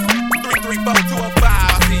 281s. 334-205. I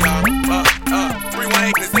see y'all.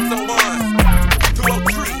 318 and 601s.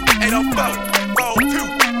 203, 804, 42.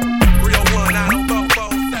 301, 904,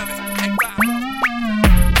 47, 850.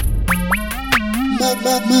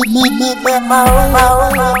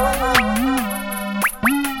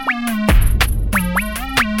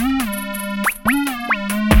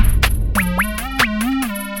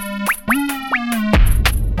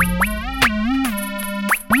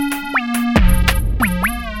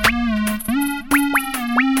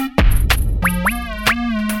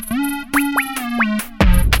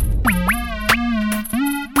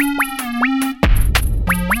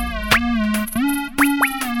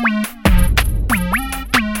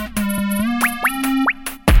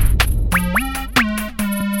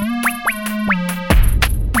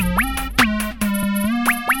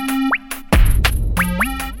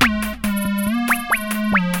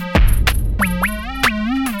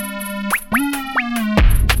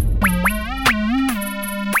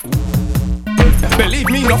 Believe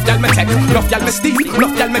me, enough y'all me take, enough y'all me steal,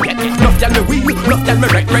 enough y'all me get, enough y'all me wheel, enough y'all me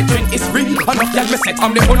wreck. Red drink is real, enough y'all me set.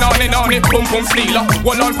 I'm the on it, boom boom stealer.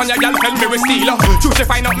 One on your gal, tell me we stealer. Choose to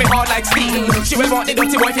find out me hard like steel. She will want the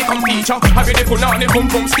dirty boy fi come feature. I be the on it, boom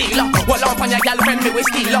boom stealer. One on your gal, tell me we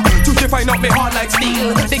stealer. Choose to find out me hard like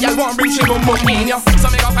steel. The gal want bring she boom boom in ya. So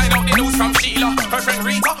me go find out the news from Sheila. Her friend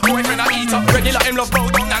Rita, boyfriend a eater. Regular him love bow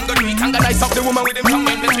down and go do it. And go nice up the woman with him tongue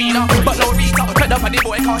in between her. But no Rita, fed up on the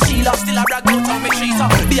boy called Sheila. Still a brag out on me treat her.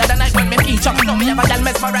 The other night when me feature, no me have a gal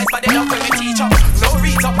mesmerized by the love when me teach her. No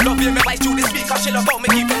Rita, love hear me voice through the speaker. She love how me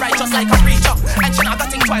keep it right just like a preacher. And she not a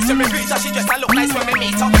think twice when me greet her. She just a look nice when me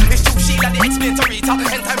meet her. It's true Sheila, they explain to Rita.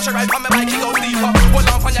 And time she ride on me bike, she goes deeper. Hold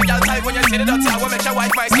on on your gal type when you see the dirty. I will make your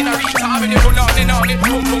wife my skin a Rita. I be the run on it,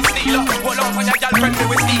 boom boom stealer. Hold on on your gal friend me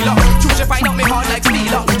with stealer. True she find out me hard like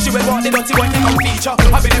stealer. She will want the dirty boy to come feature.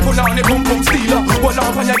 I be the run on it, boom boom stealer. Hold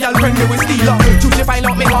on on your gal friend me with stealer. True she find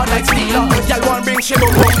out me hard like stealer. Gal want bring she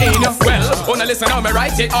boom boom in ya. Well, wanna listen how me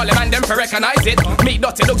write it. All the man them for recognize it. Me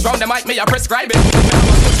dirty looks round the mic, me a prescribe it.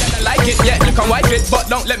 Like it, yeah, you can wipe it, but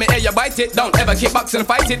don't let me hear you bite it. Don't ever kick box and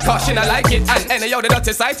fight it, cause she not like it. And any other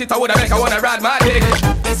dirty sight it, I woulda make her wanna ride my dick.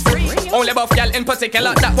 It's free. Only buff gal in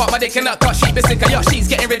particular, that what my dick in her. Cause she be sick of you, she's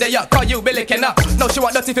getting rid of you, cause you be licking her. No, she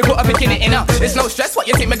want dirty if you put a bikini in her. It's no stress, what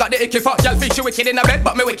you think me got the icky for? Gal think she wicked in her bed,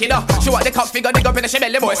 but me wicked her. She want the cock figure, dig up in the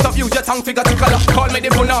belly, boy. Stop use your tongue figure to color. Call me the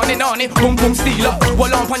punani, boom boom stealer.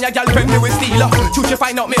 Wall on your gal friend me with stealer. Choose you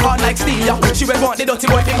find out me hard like stealer. She will want the dirty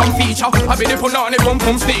boy to come feature. I be the punani, boom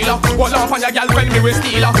boom stealer. Wall on your gal friend me with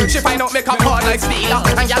stealer. She find out me cock hard like stealer.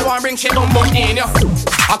 And gal want bring she boom boom in ya.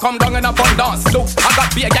 I come down in abundance. Look, I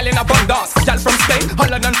got be a gal in abundance. Gal from Spain,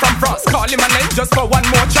 Holland and from France. Call him my name just for one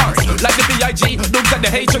more chance. Like the B.I.G. Looks at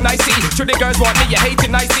the H and I see. Should the girls want me, you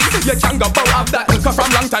hating I see. You can't go bow off that. Cause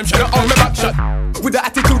from long time should've owned me back shot. With the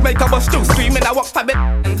attitude make a bust too. Screaming I walk for bit,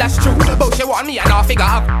 and that's true. But she want me and I figure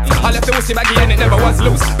out. I left the wussy baggy and it never was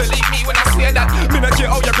loose. Believe me when I swear that. Me not care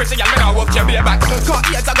how you're pretty and me not walk your beer back. Cause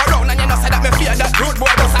ears I go round and you know say that me fear that. Rude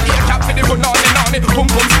boy does a ear cap for the run on it. Boom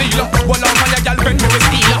boom stealer. One on your gal friend me with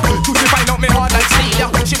stealer. Choose to find out me hard like stealer.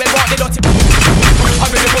 She will want the dirty. I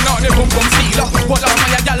really run on it, boom boom stealer. One on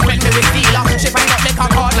your gal friend me with stealer. She find out me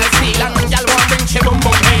cock hard like stealer. Gal want bring she boom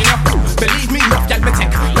boom in. Believe me, love gal me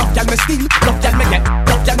take, love gal me steal, love gal me get,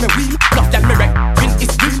 love gal me wheel, love gal me wreck. Win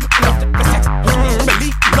is real, love gal me sex.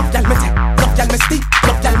 Believe, love gal me take, love gal me steal,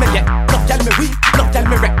 love gal me get, love gal me wheel, love gal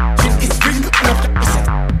me wreck. Win is real, love gal me sex.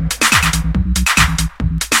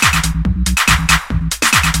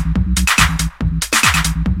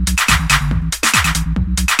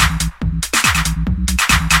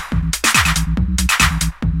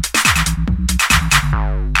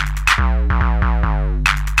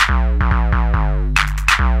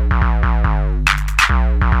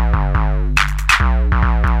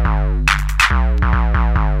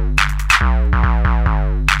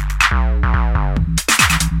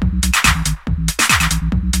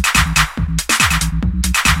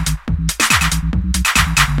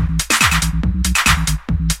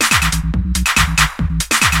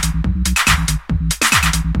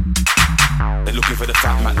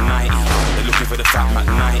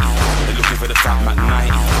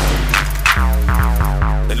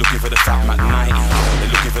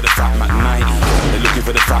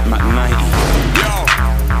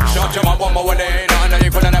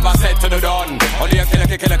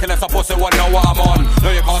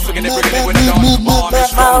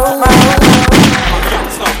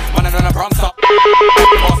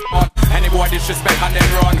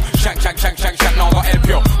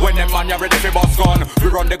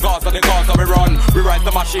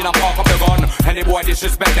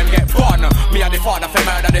 Disrespect them get fun. Me and the father for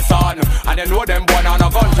murder the son. And they know them born on a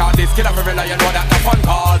gunshot. This killer for real, you know that the fun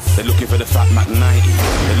cause. They're looking for the fat Mac 90.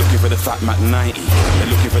 They're looking for the fat Mac 90. They're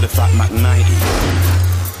looking for the fat Mac 90.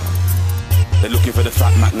 They're looking for the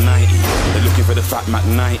fat Mac 90. They're looking for the fat Mac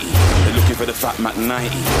 90. They're looking for the fat Mac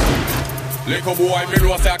 90. Little boy, me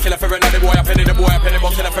know say I kill a for real. The boy a penny, but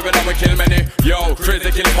kill a for real. We kill many. Yo, crazy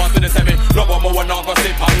killing pass to the semi. No one more now go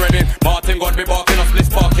sit and ready. Martin gun be barking, us split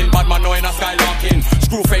sparking. Bad man knowing a skylarking.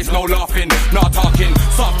 Screw face no laughing, not talking.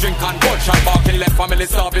 Soft drink and gunshot barking. Left family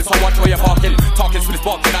service, so watch where you're parking. Talking, split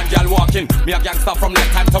sparking and y'all walking. Me a gangster from night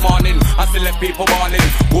time to morning. I still left people balling.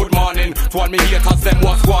 Good morning. To all me haters, them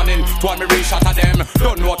what's warning. To all me re-shot at them.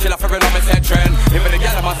 Don't know kill a for real on me said trend. Even the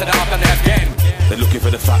gal I said after they again. They're looking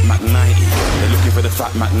for the fat Mac 90. They're looking for the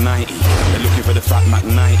fat Mac 90. They're looking for the fat Mac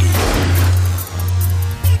 90.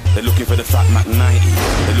 They're looking for the fat Mac 90.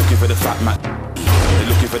 They're looking for the fat Mac. They're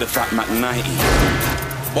looking for the fat Mac 90.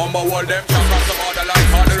 Bomber wall them chop across the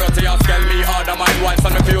borderline. All the rotty and scale me harder mind. While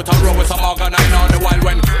some of you to roll with some organized on the wild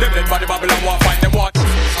when them dead body Babylon want find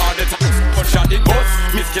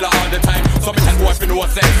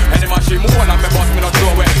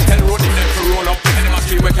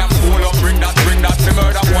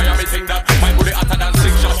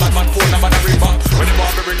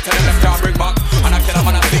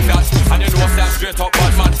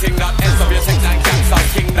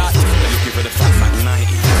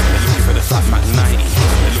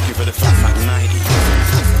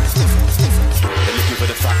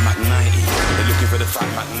fat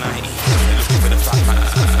pack 90. They're looking for the fat pack.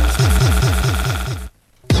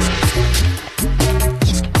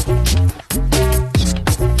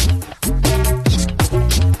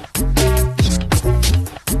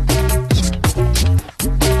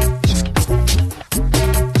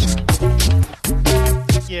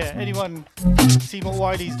 Anyone see what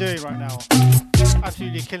Wiley's doing right now?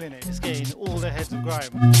 Absolutely killing it. Just getting all the heads of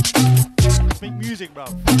grime. Let's make music,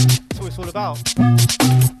 bruv. That's what it's all about.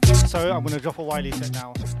 So I'm gonna drop a Wiley set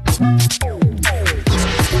now.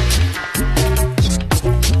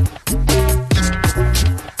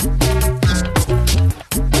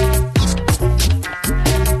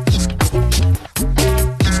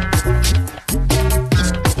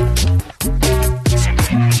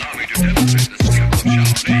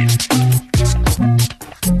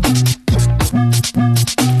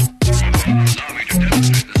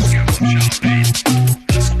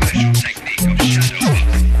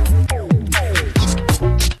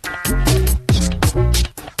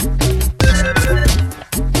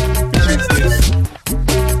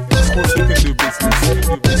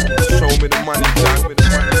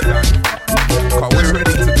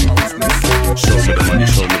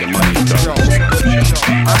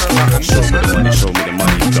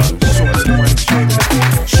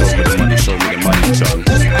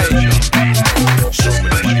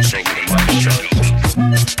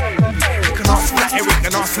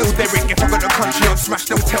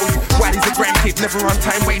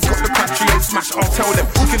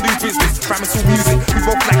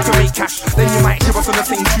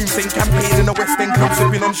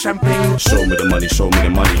 Champagne. Show me the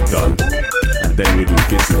money, gun. And then we do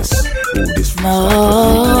business. All this free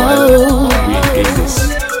stuff. We ain't in this.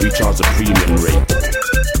 We charge a premium rate.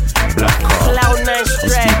 Black card. I'm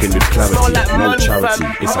speaking with clarity. Like no charity.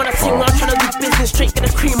 It's I'm on a team, I'm trying to do business straight to the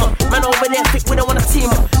creamer. Man over there, thick, we don't want a team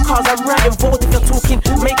up. Cars I'm right involved if you're talking.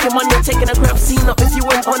 Making money, I'm taking a grab scene up. If you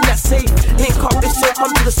ain't on that safe, link up. If so, come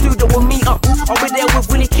to the studio, we'll meet up. Over there with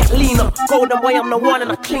Willie Catalina. Golden boy, I'm the one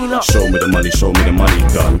and I clean up. Show me the money,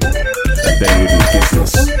 gun. And then we do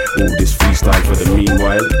business. All this freestyle for the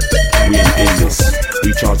meanwhile. We ain't in this.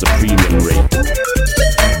 We charge a premium rate.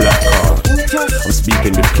 Black card. I'm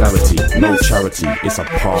speaking with clarity. No charity. It's a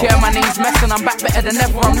part. Yeah, my name's Mess and I'm back better than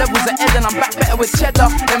ever. I'm levels ahead and I'm back better with cheddar.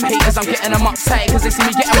 Them haters, I'm getting them uptight cause they see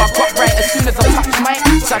me getting my crop right as soon as I touch my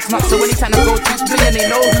sax nuts. So anytime I go to blingin', they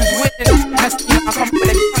know who's winning. Mess, you know, I come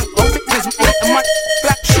with it. Go bitches, make the money.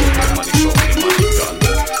 Black show me the money, gun.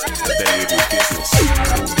 And then we do business.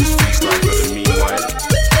 All this freestyle for the meanwhile.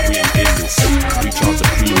 We ain't in this. We charge a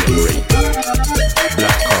premium rate.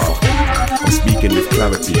 Black car. I'm speaking with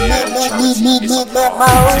clarity. Charity is a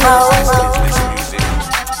part.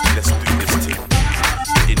 Let's do this thing.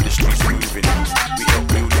 The industry's moving. We help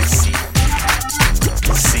build this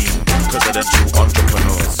scene. Because of them true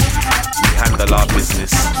entrepreneurs. We handle our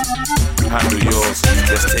business. Handle yours.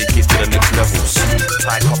 Let's take it to the next levels.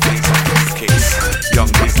 Tight companies and briefcase. Young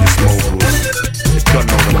business moguls. They don't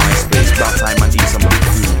know the MySpace. Dark time and eat some big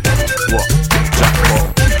food. What?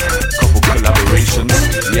 Jackpot. Couple collaborations.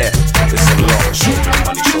 Yeah, it's a lot. Show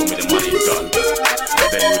me the money, gun. And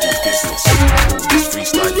then we do business. All this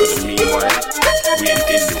freestyle for the meanwhile. We ain't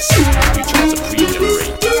in this. We charge a premium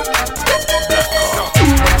rate. Black card.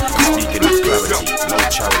 Speaking with clarity. No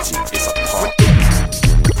charity. It's a part.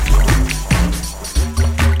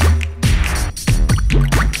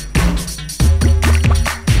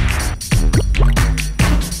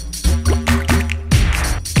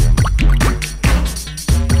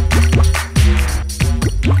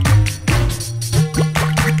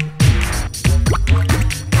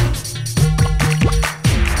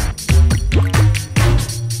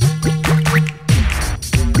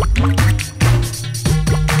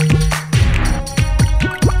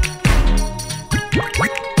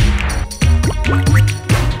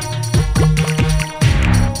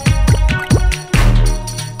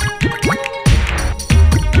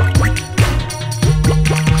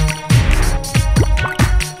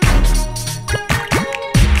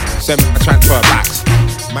 Transfer backs.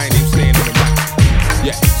 My name's staying on the map.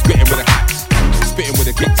 Yeah, spitting with the hats. Spitting with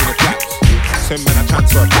the kicks and the claps. Send man I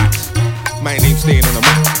transfer backs. My name's staying on the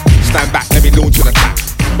map. Stand back, let me launch in the clap.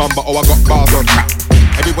 Bumba, oh I got bars on tap.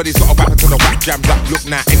 Everybody's got a weapon to the whack. Jams up, look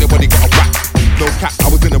now, anybody got a whack. No cap,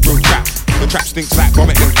 I was in a real trap. The trap stinks like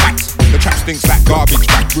vomit and cats. The trap stinks like garbage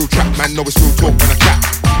back. Real trap, man, know it's real talk when I chat.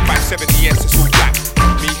 570, yes, it's all black.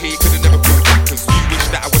 Me here could've never pulled back. Cause you wish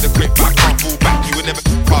that I would've quit, but I can't fall back. You would never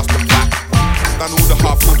pass the back. Done all the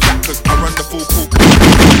half full back, cause I run the full court.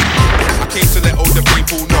 I came to let all the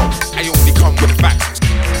people know I only come with the facts.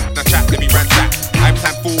 Now chat, let me ransack. I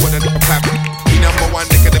plan forward and never plan. We number one,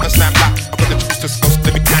 they can never stand back. I got the juice to sell.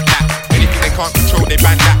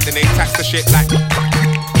 shit like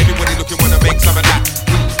everybody looking wanna make some of that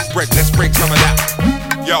bread, let's break some of that.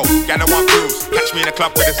 Yo, gal, I want grooves. Catch me in a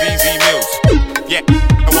club with a ZZ Mills. Yeah,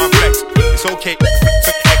 I want flex. It's okay.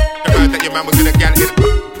 So I heard that your man was in a gal in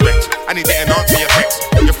wrecked. I need to answer your text.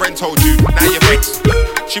 Your friend told you, now you're vexed.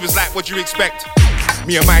 She was like, what do you expect?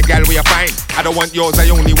 Me and my gal, we are fine. I don't want yours, I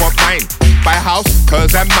only want mine. Buy a house,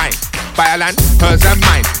 hers and mine. Buy a land, hers and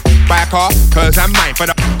mine. Buy a car, hers and mine. For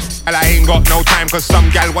the and I ain't got no time, cause some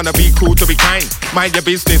gal wanna be cool to be kind. Mind your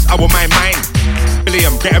business, I will mind mine.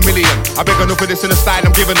 Million, get a million. I beg enough for this in the style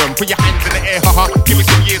I'm giving them. Put your hands in the air, haha. Give me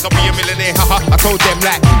some years, I'll be a millionaire, haha. I told them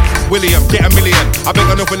like, William, get a million. I beg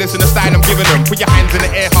enough for this in the style I'm giving them. Put your hands in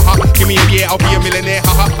the air, haha. Give me a year, I'll be a millionaire,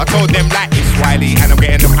 haha. I told them like, it's Wiley, and I'm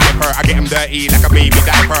getting them hyper. I get them dirty like a baby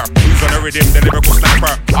diaper. Who's on the rhythm, the lyrical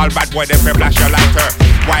sniper. All bad boy, them flash your lighter.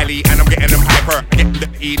 Wiley, and I'm getting them hyper. I get them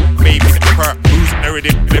dirty, baby diaper. Who's on the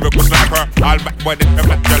rhythm, the lyrical sniper. All bad boy, them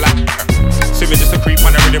flash your lighter. See me just a creep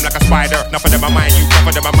on the rhythm like a spider. Enough of them are mine, you enough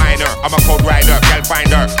of them are minor. I'm a cold rider, gal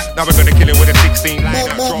finder. Now we're gonna kill it with a 16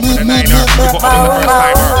 liner. Drop with a 9er. We put on the first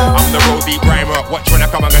timer. I'm the road deep rhymer. Watch when I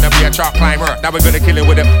come, I'm gonna be a chart climber. Now we're gonna kill it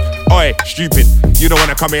with a oi, stupid. You don't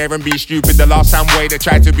wanna come here and be stupid. The last time way they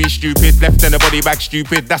tried to be stupid, left in the body bag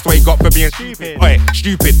stupid. That's what you got for being stupid. Oi,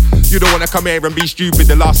 stupid. You don't wanna come here and be stupid.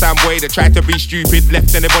 The last time way they tried to be stupid,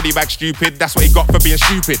 left in the body bag stupid. That's what you got for being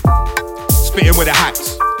stupid. Spitting with the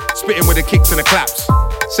hats. Spitting with the kicks and the claps.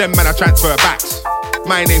 Send man a transfer backs.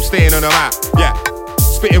 My name's staying on the map, yeah.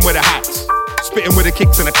 Spitting with the hats. Spitting with the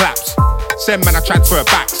kicks and the claps. Send man a transfer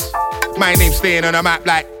backs. My name's staying on the map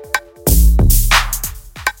like.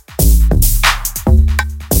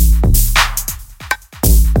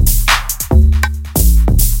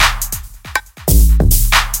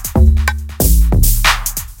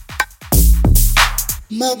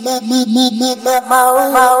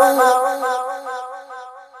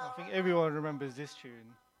 I think everyone remembers this tune.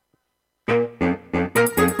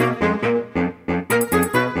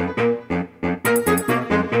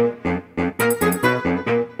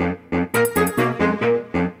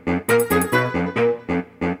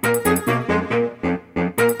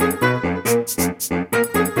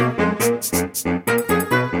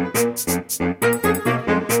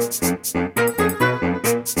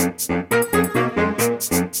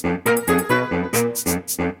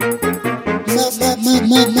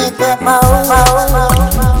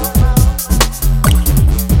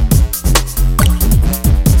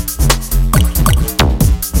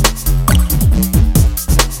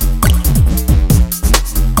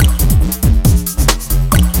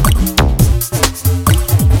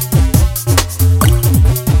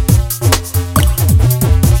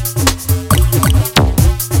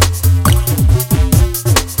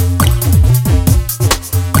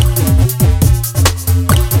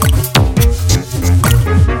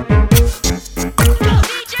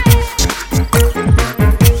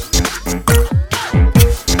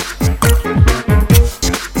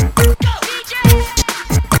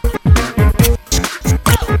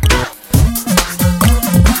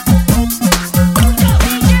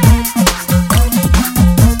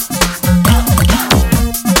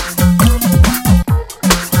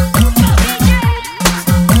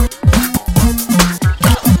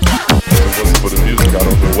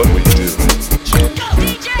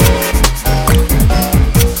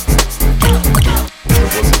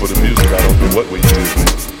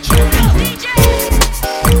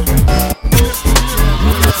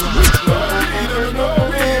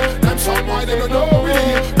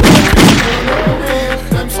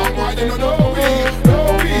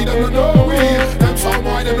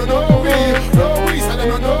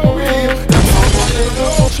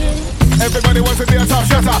 Everybody wants to be a top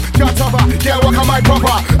shutter, can't topper, can't walk on my proper.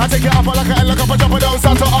 I take it up like a look up a jumper down,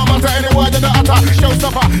 Santa, I'm onto any word in the utter.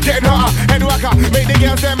 Showstopper, getting hotter, head whacker, make the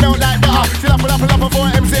girls them melt like butter. Still up before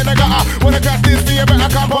MC in the gutter. Wanna catch this for you,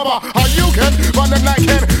 better come popper. How you can, run them like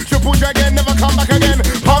Ken, triple dragon, never come back again.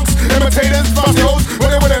 Punks, imitators, fast hoes,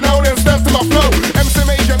 when they wouldn't know, then step to my flow. MC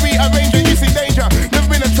major, rearrange it, you see danger. Never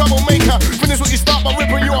been a troublemaker, finish what you start by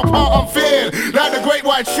ripping you apart, I'm feared, like the great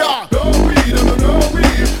white shark. No weed, no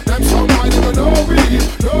weed, them so wide, no weed,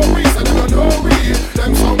 no weed, so them no weed,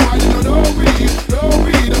 them so wide, no weed, no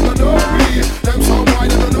weed, no weed, them so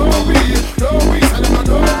wide, no weed, no weed, so them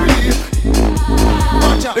no weed.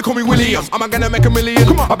 They call me William, I'm gonna make a million.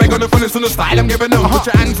 Come on, I beg on the funnest on the style I'm giving them. Put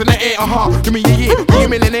your hands in the air, give me a year, be a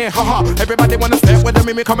millionaire, Everybody wanna step with them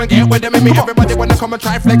in me, come and get with them in me. Everybody wanna come and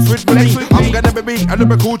try flex with me. I'm gonna be a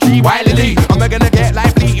lyrical G, Wiley. I'm gonna get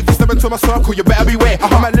lively. If you step into my circle, you better beware.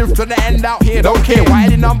 I'ma live to the end out here, don't care.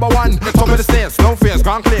 Wiley number one, top of the stairs, no fears,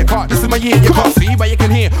 gone clear. Cut, this is my year, you can't see, but you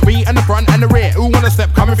can hear me in the front and the rear. Who wanna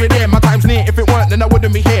step? Come if you're there. My time's near. If it weren't, then I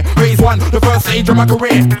wouldn't be here. Phase one, the first stage of my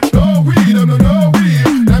career. No weed, them no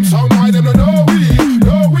weed. Them sound wide, them no weed.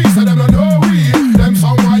 No weed, so them no weed. Them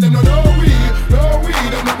sound wide, them no weed. No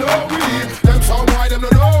weed, them no weed. Them sound wide, them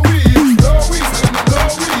no weed. No weed, so them no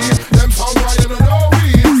weed. Them sound wide, them no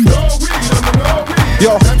weed. No weed, them no weed.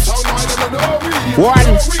 Yo, them sound wide, them no weed. One.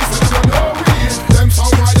 No weed, so them no weed. Them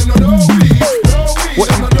sound wide, them no weed. No weed, what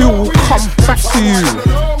you do will come back to you.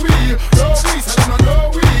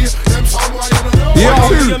 Yeah,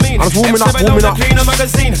 I'm warming up.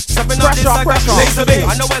 Pressure.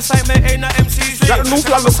 I know excitement ain't the MC's. Got the North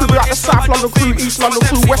London crew, got the South London crew, East London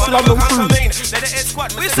crew, West London crew.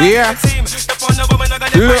 Yeah.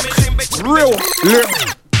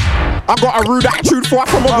 Look. I got a rude attitude for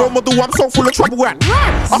from a role model. I'm so full of trouble and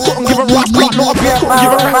I couldn't give a rock, not a bitch, couldn't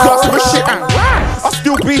give a rat class of a shit and I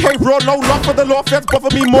still behave raw, no love for the law, feds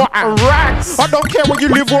bother me more and I don't care where you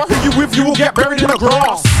live or who you with, you will get buried in the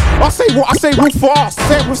grass. I say what I say real fast,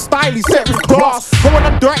 say it with styly, say it with class. But when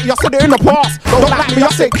I'm dirty, I said it in the past. Don't like me, I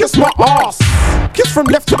say kiss my ass. Kiss from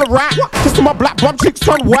left to the right, kiss to my black bum cheeks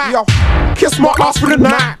turn white. Kiss my ass for the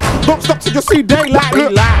night, don't stop till you see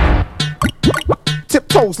daylight.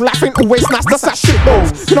 Tiptoes, laughing always nice, that's that shit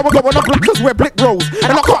those. You know we're going on black cause we're blick bros.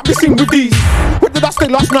 And I can't be seen with these. Where did I stay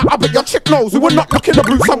last night? I bet your chick knows. We were not knocking the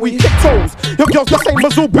blues and we hit toes. Your girls the same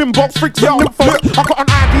as all bimbos, freaks and nymphos. I got an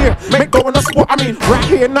idea, make go in the spot. I mean, right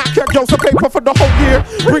here, not care girls a paper for the whole year.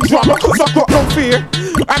 Bring drama cause I got no fear.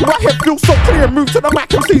 And my head feels so clear. Move to the mic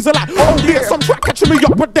and Caesar like, oh yeah. Some try catching me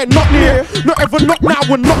up but they're not near. Not ever, not now,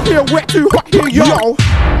 we're not here. We're too hot here, yo.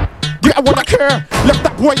 Yeah, I wanna care. Left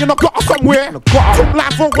that boy in a gutter somewhere. Took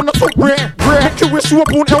life for when I took rare. Make you wish you were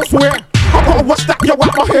born elsewhere. I gotta watch that girl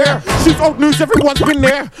out my hair. She's old news, everyone's been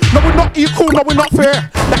there. No, we're not equal, no, we're not fair.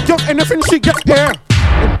 That girl, anything she gets air.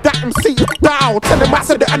 That MC down. Tell him I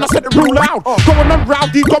said it and I said it real loud. Going on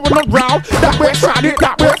rowdy, going on round. That way tried it,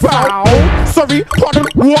 that way foul. Sorry, pardon,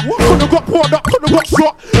 what? Could've got poured up, could've got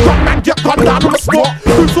shot. Gun man get gunned down on the spot.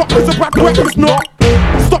 Who's up, who's a bad boy, who's not?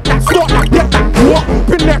 Stop that, get that, what?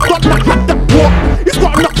 Been there, done that, had that, what? He's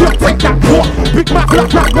got enough to take that, what? Big mouth,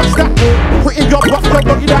 black man, watch that. Put in your buff, don't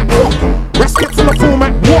buggy that, what? Rest gets in the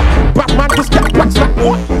format, what? Bad man just get wax like,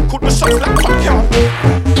 what? Could the shots like fuck y'all.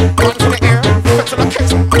 Guns in the air, fetch to the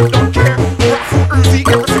case, don't care. Rifle, Uzi,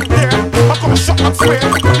 everything there. I got a shot, I swear.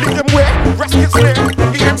 Leave them where, rest gets there.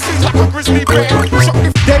 EMC's like a grizzly bear. Shot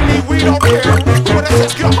if daily, we don't care. When I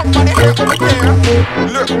test, get hung by the hair over there.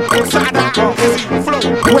 Look, inside out, easy flow.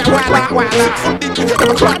 Where, six deep, you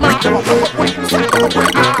never climb out. But wait inside, but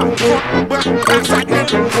wait out. Front, back, backside, in.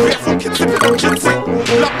 Barefoot kids sipping on ginseng.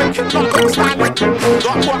 Love making, not love styling.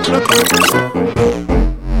 Dark walk on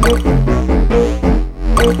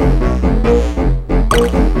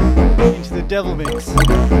Into the devil mix.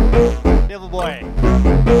 Devil boy.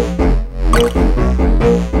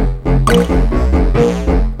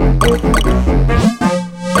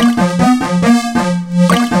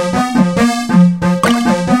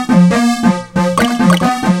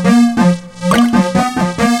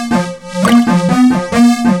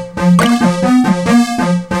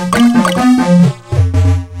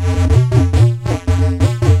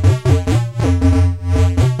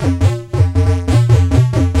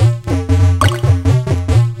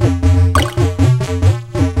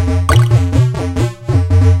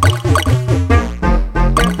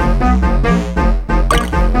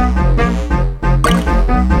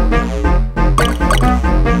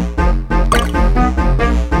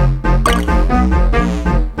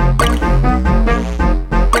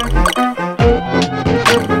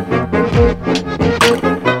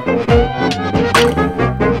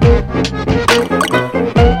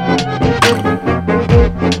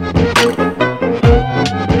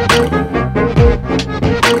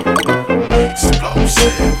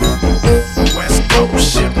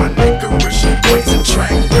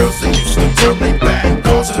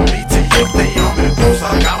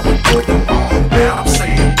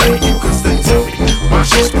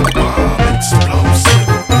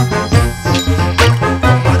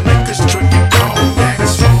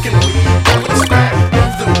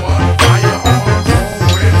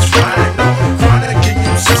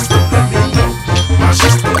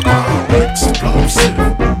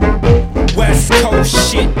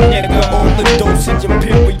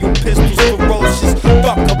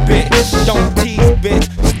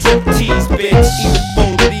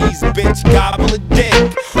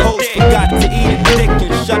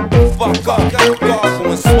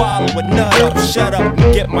 gargle and swallow a nut up. Shut up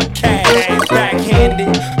and get my cash.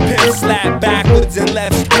 Backhanded, pimp slap backwards and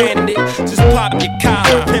left-handed. Just pop your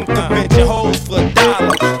collar, pimp convince your hoes for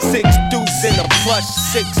 $1. 6 deuce in a plush,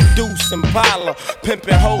 6 deuce Impala.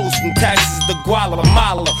 Pimpin' hoes from Texas to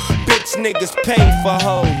Guatemala. Bitch niggas pay for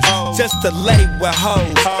hoes, just to lay with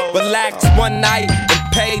hoes. Relax one night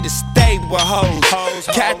and pay to stay with hoes.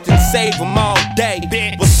 Captain save them all day.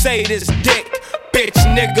 Well say this dick, bitch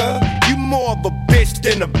nigga. You more of a bitch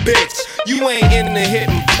than a bitch. You ain't into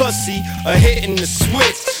hitting pussy or hitting the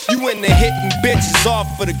switch. You into hitting bitches off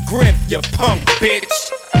for the grip, you punk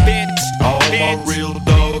bitch. All my real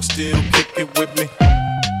dogs still kicking with me.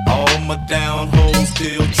 All my down hoes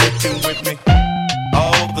still tricking with me.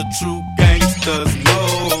 All the true gangsters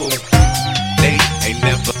know they ain't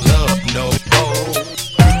never loved no more.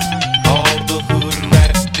 All the hood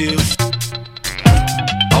rats still,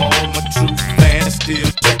 all my true fans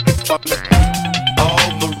still checking for me. All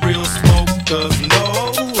the real smokers know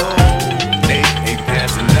they ain't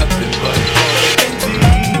passing nothing but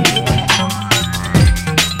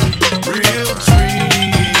real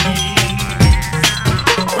trees,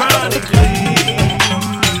 chronically.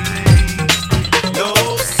 No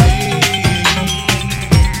seed.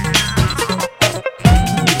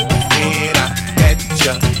 When I had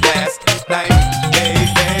you last night,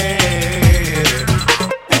 baby,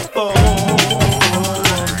 before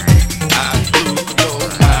I blew your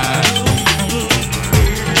mind,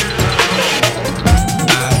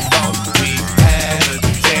 I thought we had a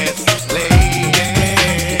chance, lady.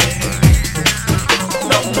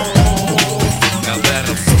 No more. Now that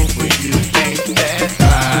I'm sober, you ain't that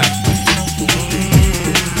high.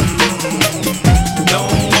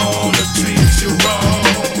 Don't wanna treat you wrong.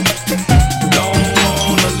 Don't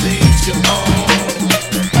wanna lead you on.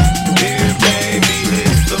 Here, baby,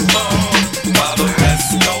 hit the ball while the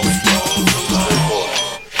rest goes along.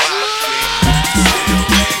 Still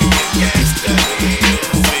making gangsta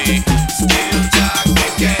hits, still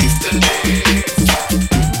talking gangsta hits.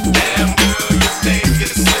 Damn girl, you think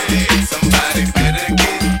you're safe? Somebody better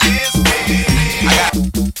get this bitch. I got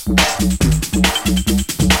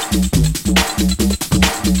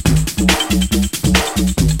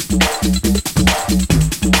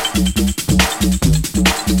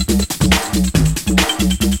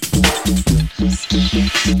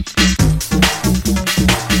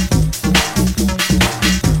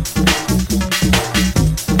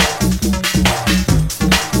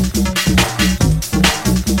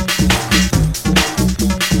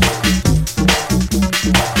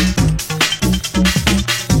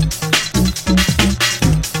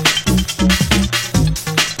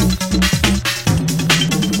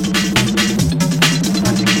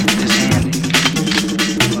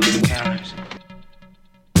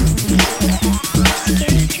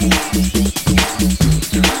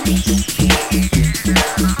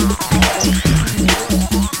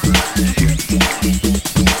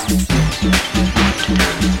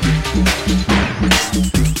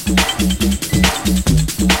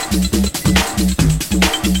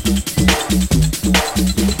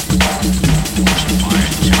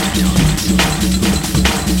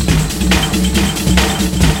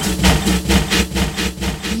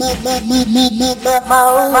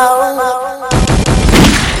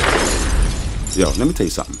Yo, let me tell you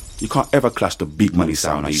something. You can't ever clash the big money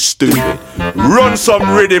sound. Are you stupid? Run some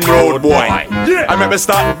rhythm, road boy. Yeah. I remember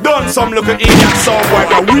start done some look at idiot sound boy.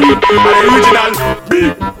 But we the original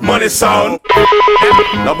big money sound.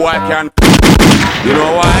 No boy can. You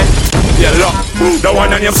know why? Yeah, look, the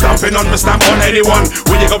one and you're stamping on me, stamp on anyone.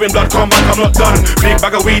 When you go in blood, come back, I'm not done. Big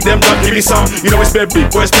bag of weed, them blood, give me some. You know it's been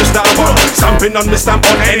big boys, just that one. Stamping on me, stamp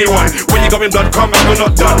on anyone. When you go in blood, come back, I'm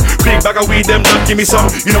not done. Big bag of weed, them blood, give me some.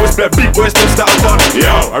 You know it's been big boys, just that one. Yo,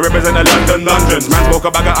 I represent the London. Man smoke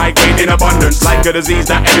a bag of high grade in abundance. Like a disease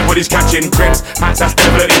that everybody's catching. Crepes, hats, that's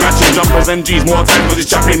definitely matching. Jumpers and G's, more time cause it's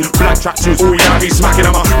chapping. Black tracksuits, oh yeah, I be smacking.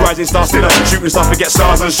 I'm a rising star still up. Shooting stuff to get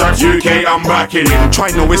stars and stripes. UK, I'm backing in.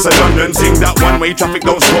 Try know it's a London thing. That one-way traffic,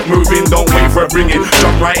 don't stop moving. Don't wait for a bringing.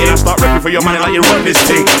 Jump right in and start rapping for your money like you run this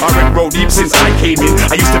thing. I rep road deep since I came in.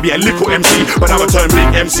 I used to be a little MC, but now I turn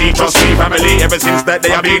big MC. Trust me, family, ever since that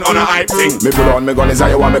day I've been on a hype thing. Me put on me gun, is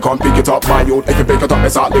how you want me come pick it up. My youth, if you pick it up,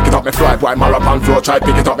 me start lick it up. Me fly, boy, my rap on floor, try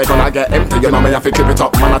pick it up. Me gonna get empty, you know me have to trip it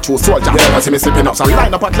up. Man, I true soldier, you never see me slipping up. So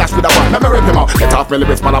line up and clash with a one, let me rip him out. Get off me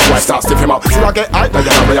lyrics, man, a boy start stiff him out. See I get hype, then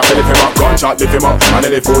you know me have to lift him up. Gun shot, lift him up. And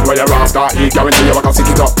any food where your ass got eat, guarantee you I can stick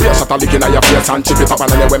it up. Be a shot a licking at your face and chip it up. And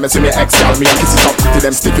then when me see me ex, girl, me a kiss it up. Till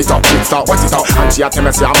them stiff it up, it start wet it up. And she a tell me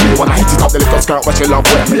say I'm me wanna hit it up. The little skirt what she love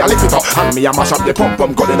wear, me a lift it up. And me a mash up the pump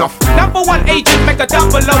good enough. Number one agent, make a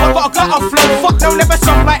double low. I got a gutter flow. Fuck no, never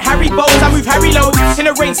soft like Harry Bowles. I move Harry low in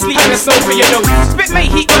the rain, sleet and the snow for your nose. Spit mate,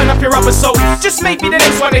 heat burn up your rubber soul. Just maybe the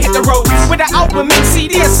next one to hit the road. With an album, mix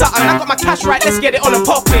CD or something. I got my cash right, let's get it on and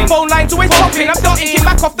popping. Phone lines always popping. I'm dotting, kick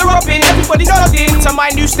back off the robin. Everybody nodding to my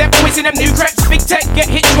new step, always in them new creps. Big tech, get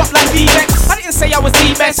hit, drop like D-Vex. I didn't say I was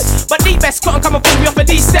the best, but the best couldn't come and pull me off of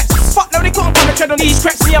these steps. Fuck no, they couldn't come and tread on these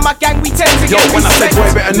creps. Me and my gang, we tend to get when I said boy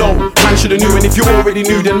better know, man shoulda knew. And if you already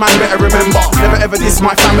knew, then man better remember. Never ever diss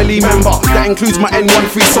my family member. That includes my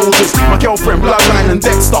N13 soldiers, my girlfriend, bloodline and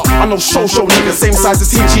Dexter. I know show niggas, same size as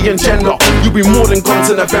Tichi and Gender. You be more than gone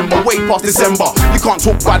to November, way past December. You can't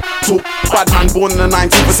talk bad man born on the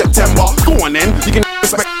 19th of September. Go on then, you can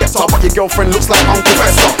respect Dexter, but your girlfriend looks like Uncle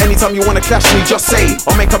Fester. Anytime you wanna clash me, just say,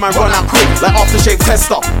 or make a man run out quick like aftershave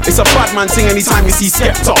tester. It's a bad man thing anytime you see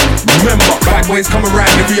Skepta. Remember, bad boys come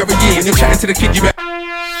around every other year. When you're chatting to the kid, you better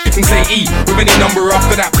you can say E with any number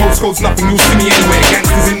after that. Postcode's nothing, you'll see me anywhere.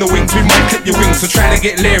 Gangsters in the wings, we might clip your wings. So try to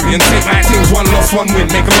get Larry and take my teams. One loss, one win,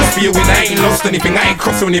 make a loss for your win. I ain't lost anything, I ain't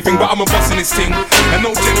crossed anything, but I'm a boss in this thing. And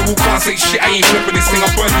no general can't say shit, I ain't flipping this thing. I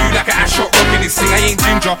burn you like an ass shot rocking this thing. I ain't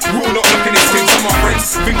ginger, rule not looking this thing. Some of my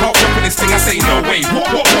friends think I'll rocking this thing. I say no way,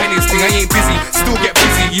 what in this thing? I ain't busy, still get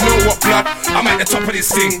busy. You know what, blood? I'm at the top of this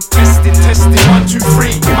thing. Testing, 1, 2,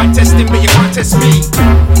 3. I'm testing, but you can't test me.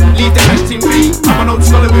 Leave the hash team be. I'm an old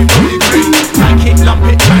scholar with no degree. Like it, lump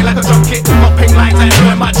it, bang like a drum kit. Got ping lines, I ain't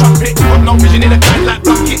blowing my trumpet. Got no vision in a guy like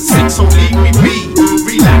Bucket. Sick, so leave me be.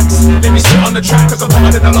 Relax, let me sit on the track, cause I'm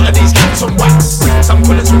hotter than a lot of these cats on wax. Some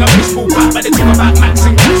couldn't swing a baseball bat, but they talk about Max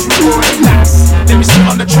and Cats. You relax, let me sit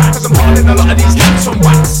on the track, cause I'm hotter than a lot of these cats on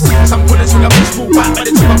wax. Some couldn't swing a baseball bat, but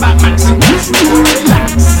they talk about Max and Cats. You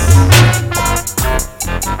relax.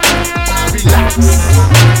 Relax.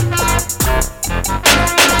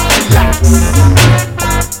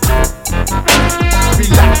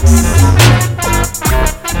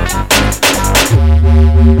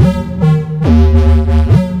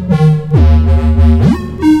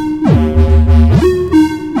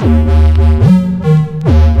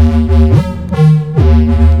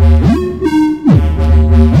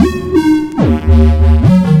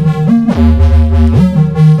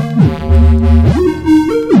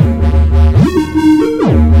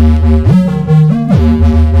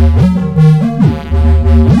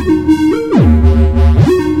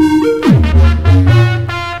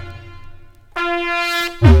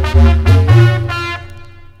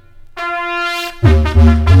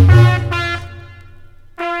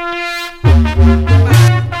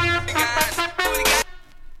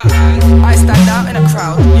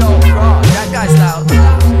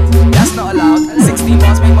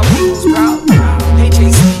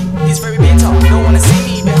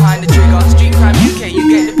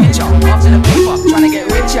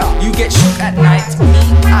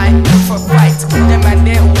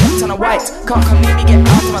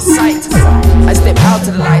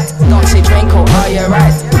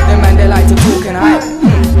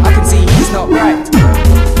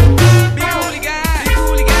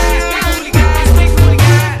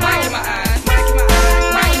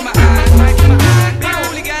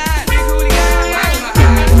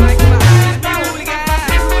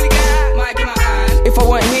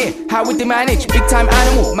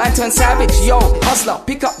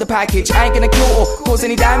 Package. I ain't gonna kill or cause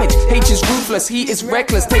any damage. H is ruthless, he is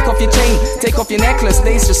reckless. Take off your chain, take off your necklace.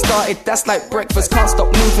 Days just started, that's like breakfast. Can't stop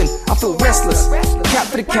moving, I feel restless. Cap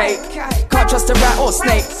for the cake, can't trust a rat or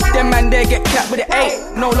snake. Them man there get capped with an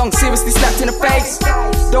 8. No long seriously slapped in the face.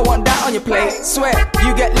 Don't want that on your plate. Swear,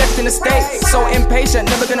 you get left in the state. So impatient,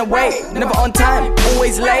 never gonna wait. Never on time,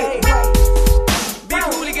 always late. Big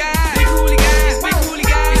hooligan, big hooligan, big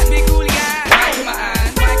hooligan, big hooligan. Mike in my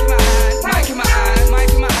eye, Mike in my eye,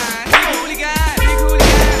 Mike in my eye.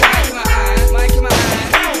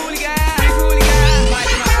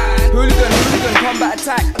 Combat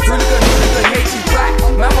attack, hooligan, hates you black.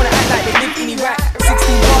 Man wanna act like they live in Iraq.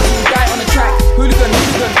 16 bars and die on the track. Hooligan,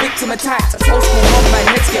 victim attacked. Old school mob man,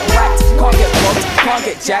 heads get whacked. Can't get robbed, can't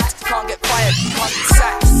get jacked. Can't get fired, can't get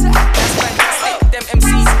sacked. That's fantastic, them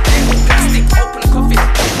MCs, they're all plastic. Open a coffin,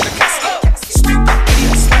 open a casket. Stupid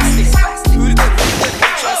idiot, spastic. Hooligan,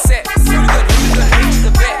 hate your set. Hooligan, hate you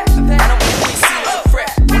the vet. And I'm always seen as a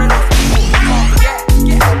threat. One of those people you can't forget.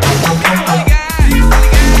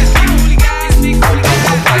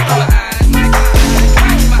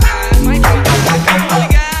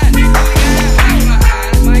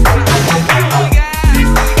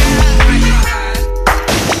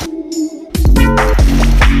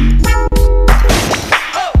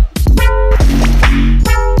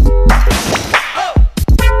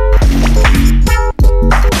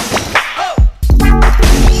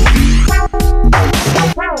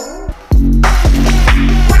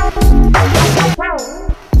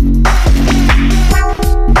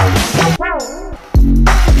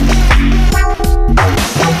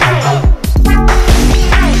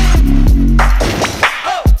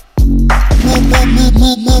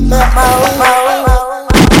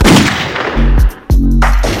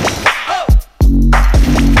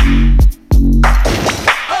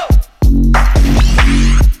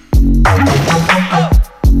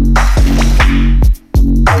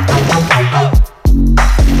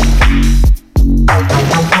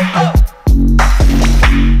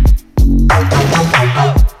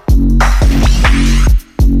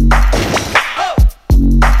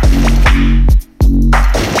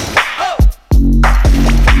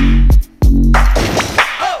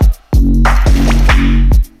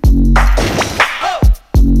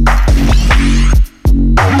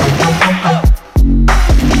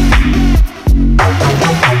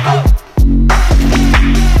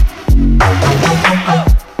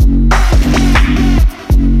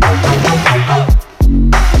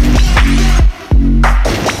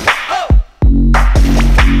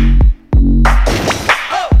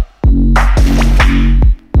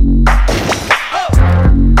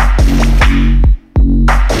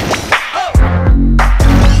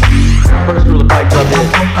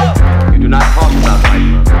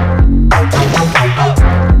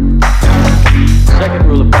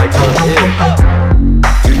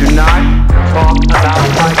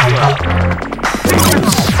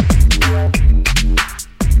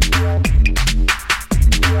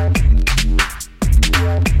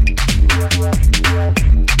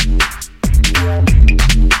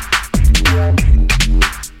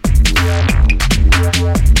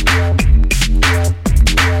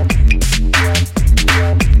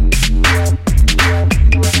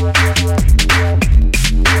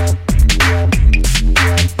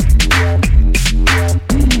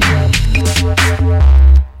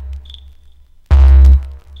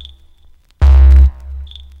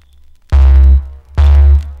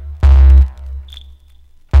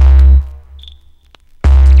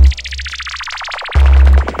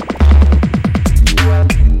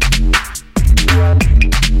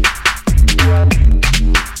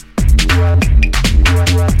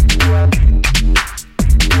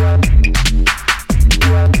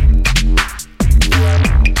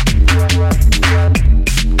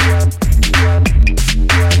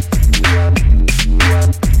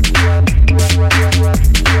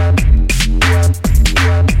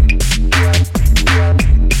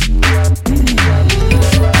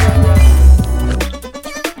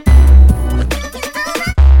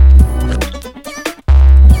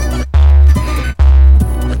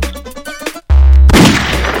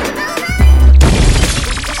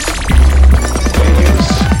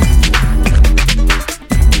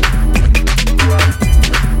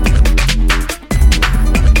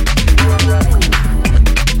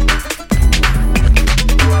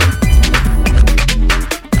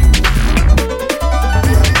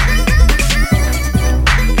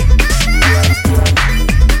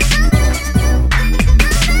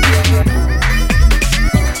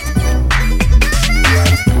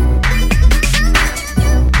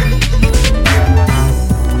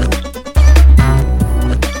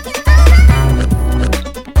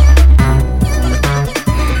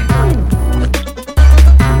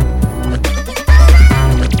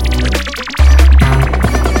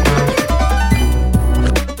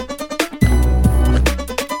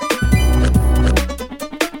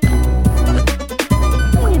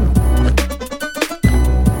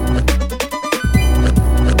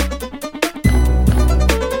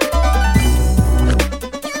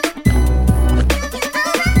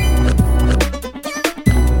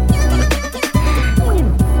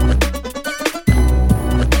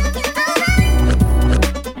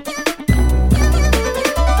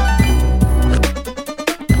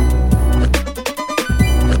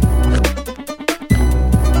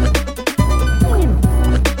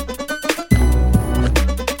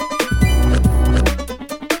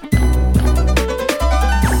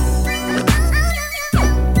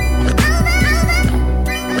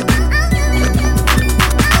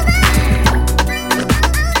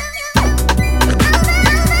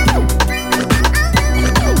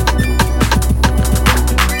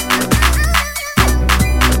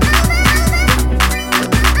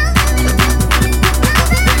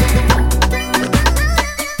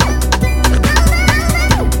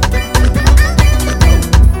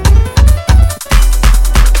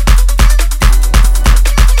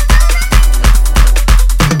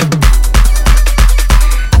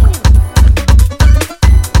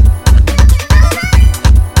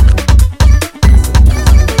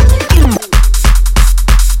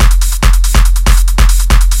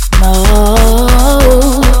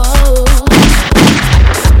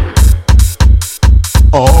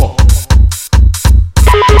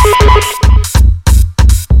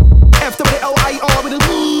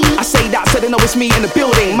 know it's me in the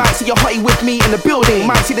building. Might see your hottie with me in the building.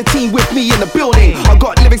 Might see the team with me in the building. I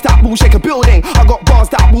got lyrics that will shake a building. I got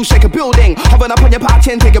bars that will shake a building. Hovering up on your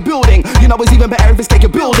patch and take a building. You know it's even better if it's take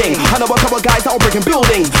a building. I know a couple guys that'll break in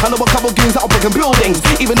buildings. I know a couple goons that'll break in buildings.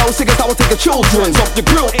 Even though singers that will take a children's off the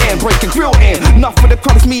grill in, break the grill in. Enough for the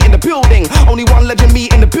crowd, it's me in the building. Only one legend,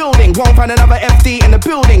 me in the building. Won't find another FD in the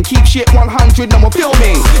building. Keep shit 100, no more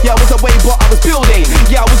filming. Yeah, I was away, but I was building.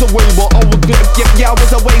 Yeah, I was away, but I was good. Yeah, I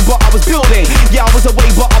was away, but I was building. Yeah, I was away,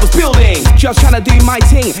 but I was building. Just trying to do my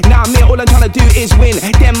thing. Now me, all I'm trying to do is win.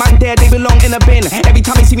 Them man there, they belong in a bin. Every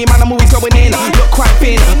time you see me, man, I'm always going in. Look quite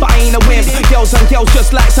thin, but I ain't a wimp. Girls and girls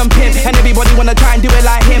just like some pimp. And everybody wanna try and do it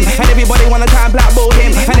like him. And everybody wanna try and blackball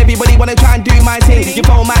him. And everybody wanna try and do my thing. Your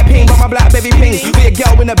phone might ping, but my black baby pings. Be a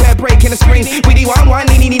girl in a bed breaking the springs. We need one,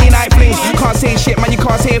 night flings. Can't say shit, man, you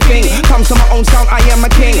can't say a thing. Comes to my own sound, I am a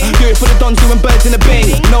king. Do it for the dons, doing birds in the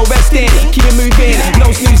bing. No resting, keep it moving.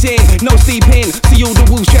 No snoozing, no sleeping. See all the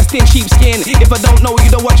wolves dressed in sheepskin. If I don't know,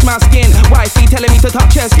 you don't watch my skin. Why is he telling me to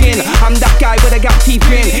touch her skin? I'm that guy with a gap teeth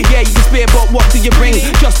grin. Yeah, you can spit, but what do you bring?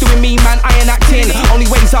 Just doing me, man, I ain't acting. Only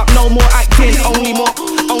ways up, no more acting. Only more,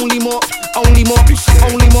 only more, only more,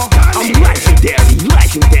 only more. I'm legendary,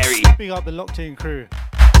 legendary. Big up the Locked In crew.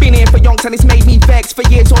 Been here for yonks and it's made me vex. For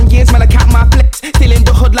years on years, man, I cap my flex. Still in the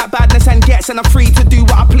hood like badness and gets. And I'm free to do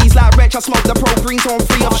what I please like wretch. I smoke the pro green, so I'm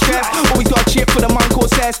free of stress. Always got a chip for the monk or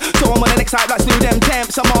cess. So I'm on the next hype like slew them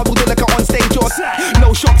temps. I'm marble to look on stage or set.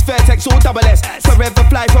 No shocks, Vertex or double S. Forever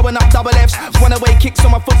fly, throwing up double Fs. One away kicks on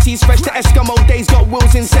my footsies fresh. The Eskimo days got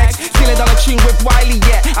wheels in sex. Still ain't done a tune with Wiley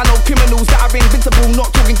yet. I know criminals that are invincible, not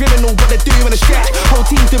talking criminal, but they're doing a stretch. Whole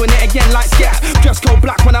team's doing it again like sketch. Dress code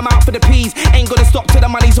black when I'm out for the peas. Ain't gonna stop till the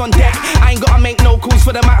money's on deck. I ain't gotta make no calls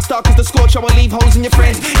for the mat star, cause the scorcher will leave holes in your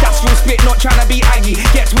friends. That's real spit, not trying to be aggy.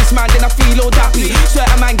 Get twist man, then I feel all dappy.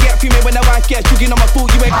 Certain man get fuming when the wife gets jugging on my foot,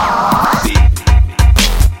 you ain't.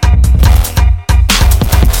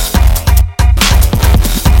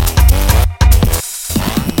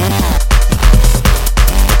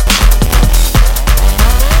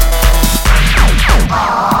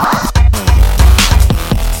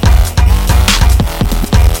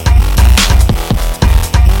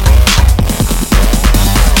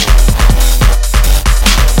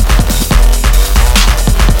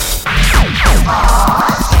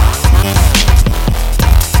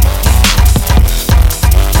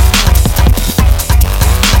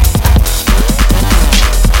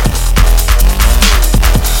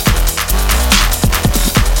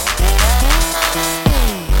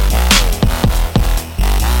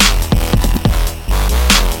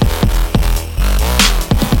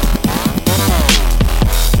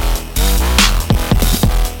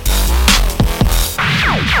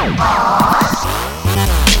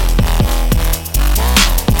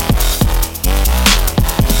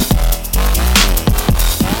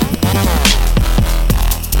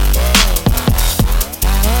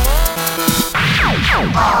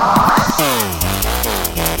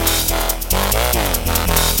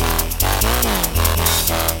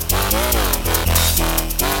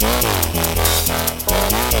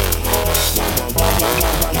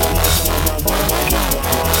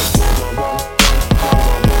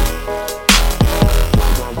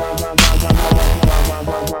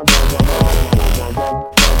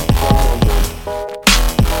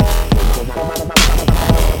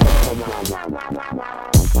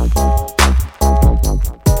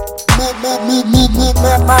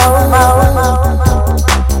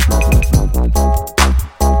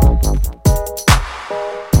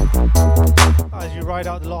 As you ride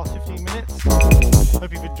out the last 15 minutes,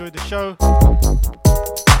 hope you've enjoyed the show.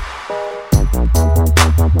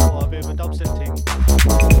 Oh, a bit of a dubstep thing.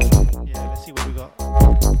 Yeah, let's see what we got.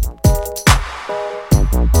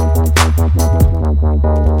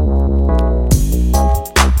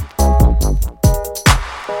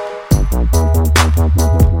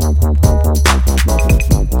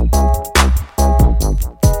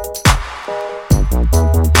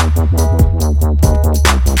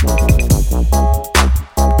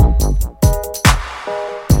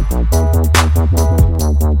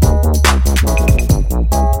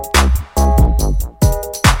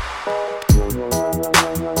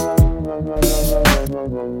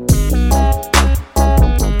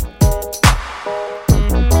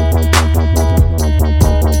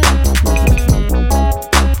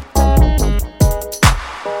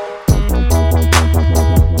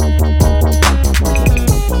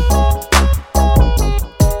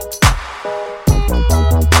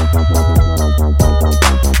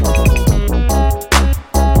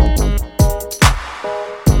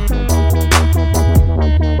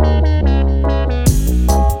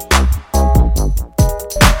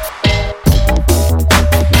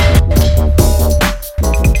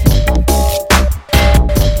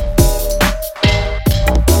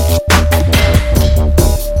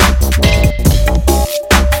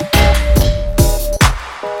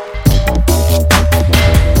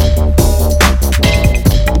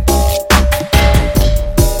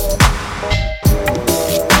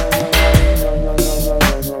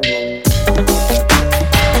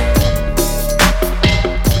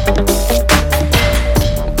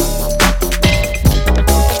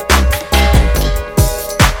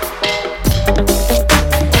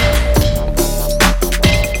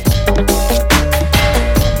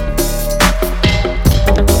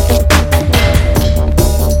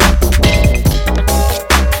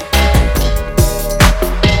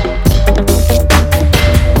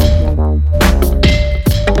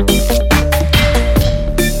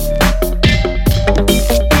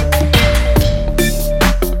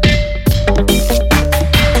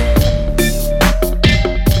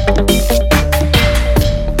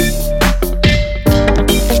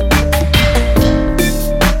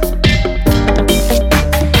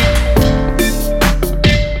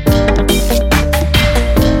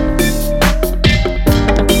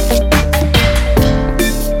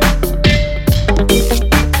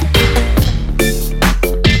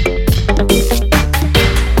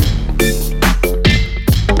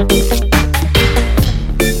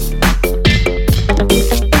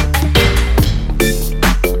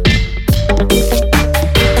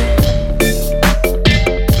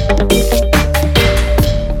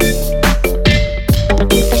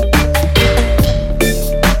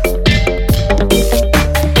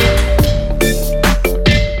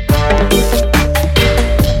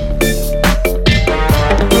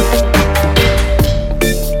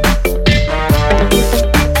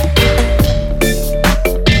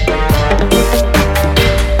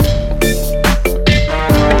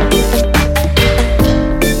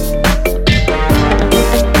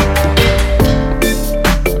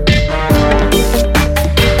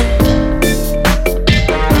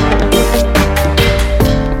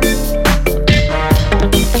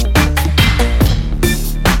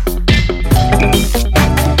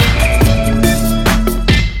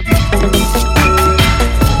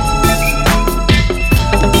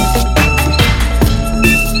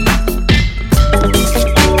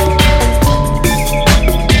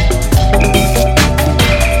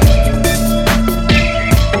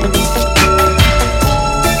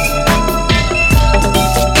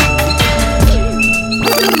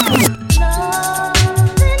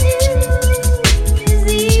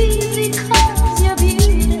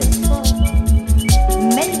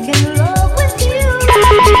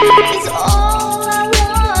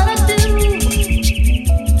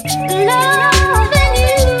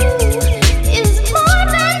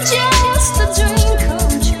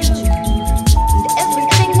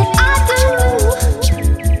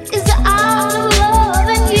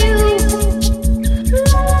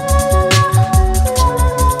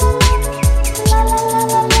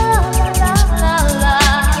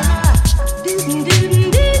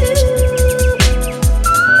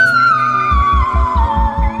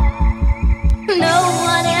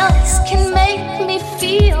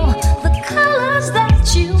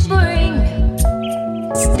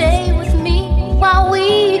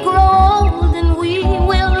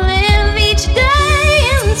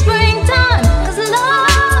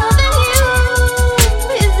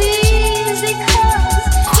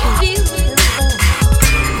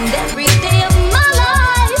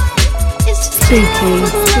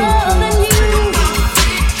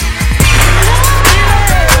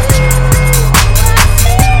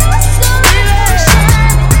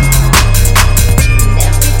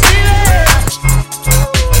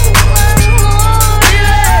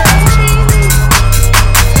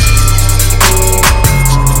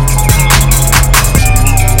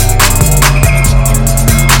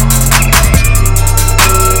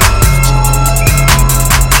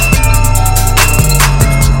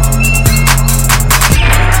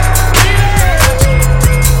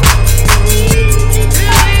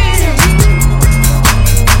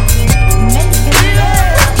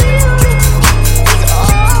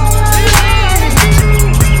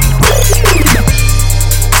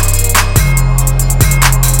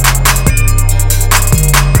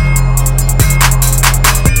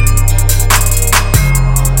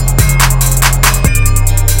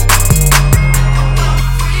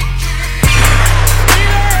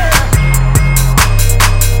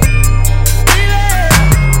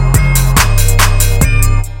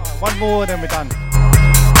 More, then we're done.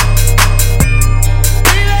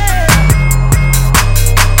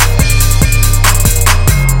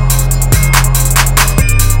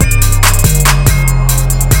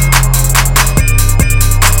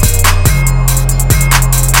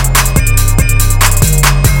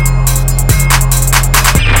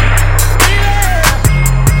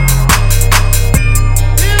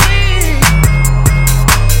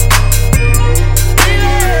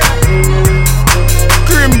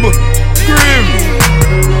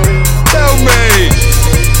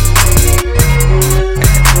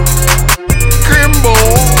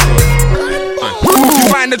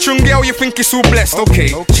 The chung girl you think is so blessed, okay.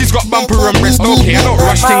 She's got bumper and breast, okay. I don't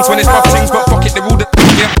rush things when it's rough things, but fuck it, they're all the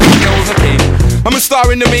girls, okay. I'm a star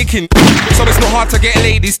in the making, so it's not hard to get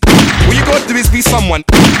ladies. What you gotta do is be someone.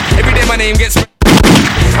 Every day my name gets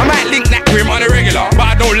I might link that grim on a regular, but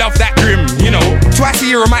I don't love that grim, you know. Twice a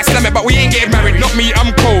year I might slam it, but we ain't getting married. Not me,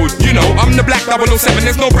 I'm cold, you know. I'm the black 007,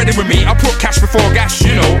 there's no breading with me. I put cash before gas,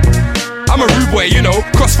 you know. I'm a rude boy, you know.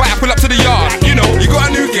 Crossfire, pull up to the yard, you know. You got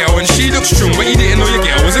a new girl and she looks strong, but you didn't know your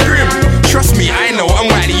girl was a grim. Trust me, I know, I'm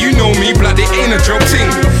whitey, you know me, blood, it ain't a joke thing.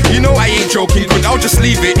 You know I ain't joking, but I'll just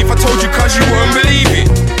leave it if I told you cause you wouldn't believe it.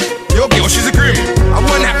 Your girl, she's a grim. I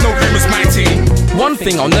wouldn't have no grim as my team. One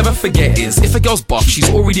thing I'll never forget is if a girl's buff, she's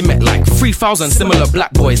already met like 3,000 similar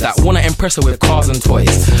black boys that wanna impress her with cars and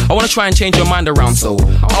toys. I wanna try and change her mind around, so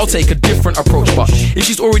I'll take a different approach. But if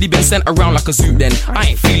she's already been sent around like a zoo, then I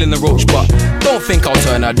ain't feeling the roach. But don't think I'll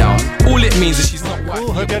turn her down. All it means is she's not white.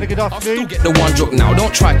 Cool, hope you had a good afternoon. Get the one joke now,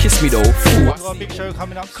 don't try kiss me though. Fool. We've got a big show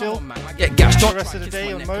coming up still. I get gashed. The rest of the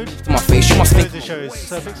day on Mode. To my face, you must think. The shows.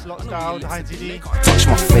 Cervix, Lockdown, Heinz D. Touch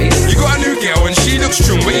my face. You got a new girl and she looks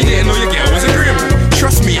strong, but you didn't know your girl was a grim.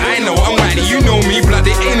 Trust me, I know, I'm whitey, you know me, blood,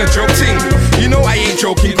 it ain't a joke thing. You know I ain't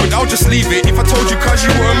joking, but I'll just leave it if I told you cause you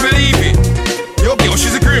wouldn't believe it. Your girl,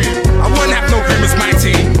 she's a grim. I wouldn't have no grim as my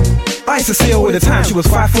team. I used to see her all the time. She was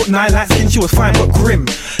 5'9", light skin, she was fine but grim.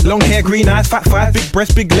 Long hair, green eyes, fat thighs, big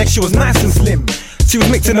breasts, big legs, she was nice and slim. She was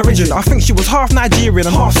mixed in origin, I think she was half Nigerian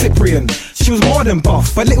and half Cyprian. She was more than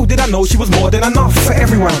buff, but little did I know she was more than enough for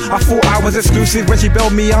everyone. I thought I was exclusive when she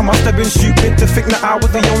bailed me. I must have been stupid to think that I was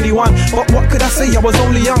the only one. But what could I say, I was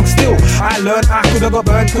only young still. I learned I could have got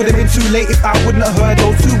burned, could have been too late if I wouldn't have heard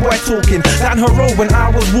those two boys talking down her road when I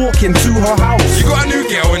was walking to her house. You got a new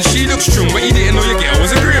girl and she looks strong, but you didn't know your girl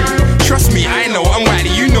was a grim. Trust me, I know, I'm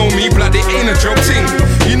whitey, you know me, blood, it ain't a joke thing.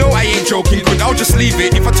 You know I ain't joking, but I'll just leave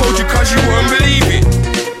it if I told you cause you wouldn't believe it.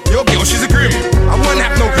 Your girl, she's a grim. I wouldn't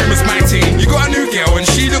have no grim as my team. You got a new girl and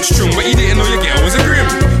she looks strong, but you didn't know your girl was a grim.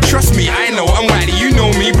 Trust me, I know, I'm whitey, you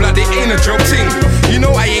know me, blood, it ain't a joke thing. You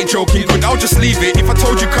know I ain't joking, but I'll just leave it if I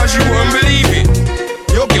told you cause you wouldn't believe it.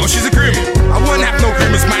 Your girl, she's a grim. I wouldn't have no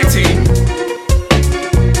grim as my team.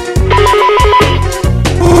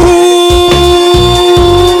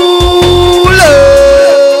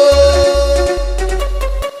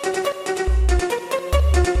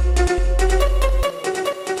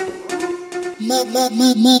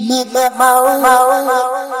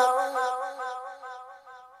 Ma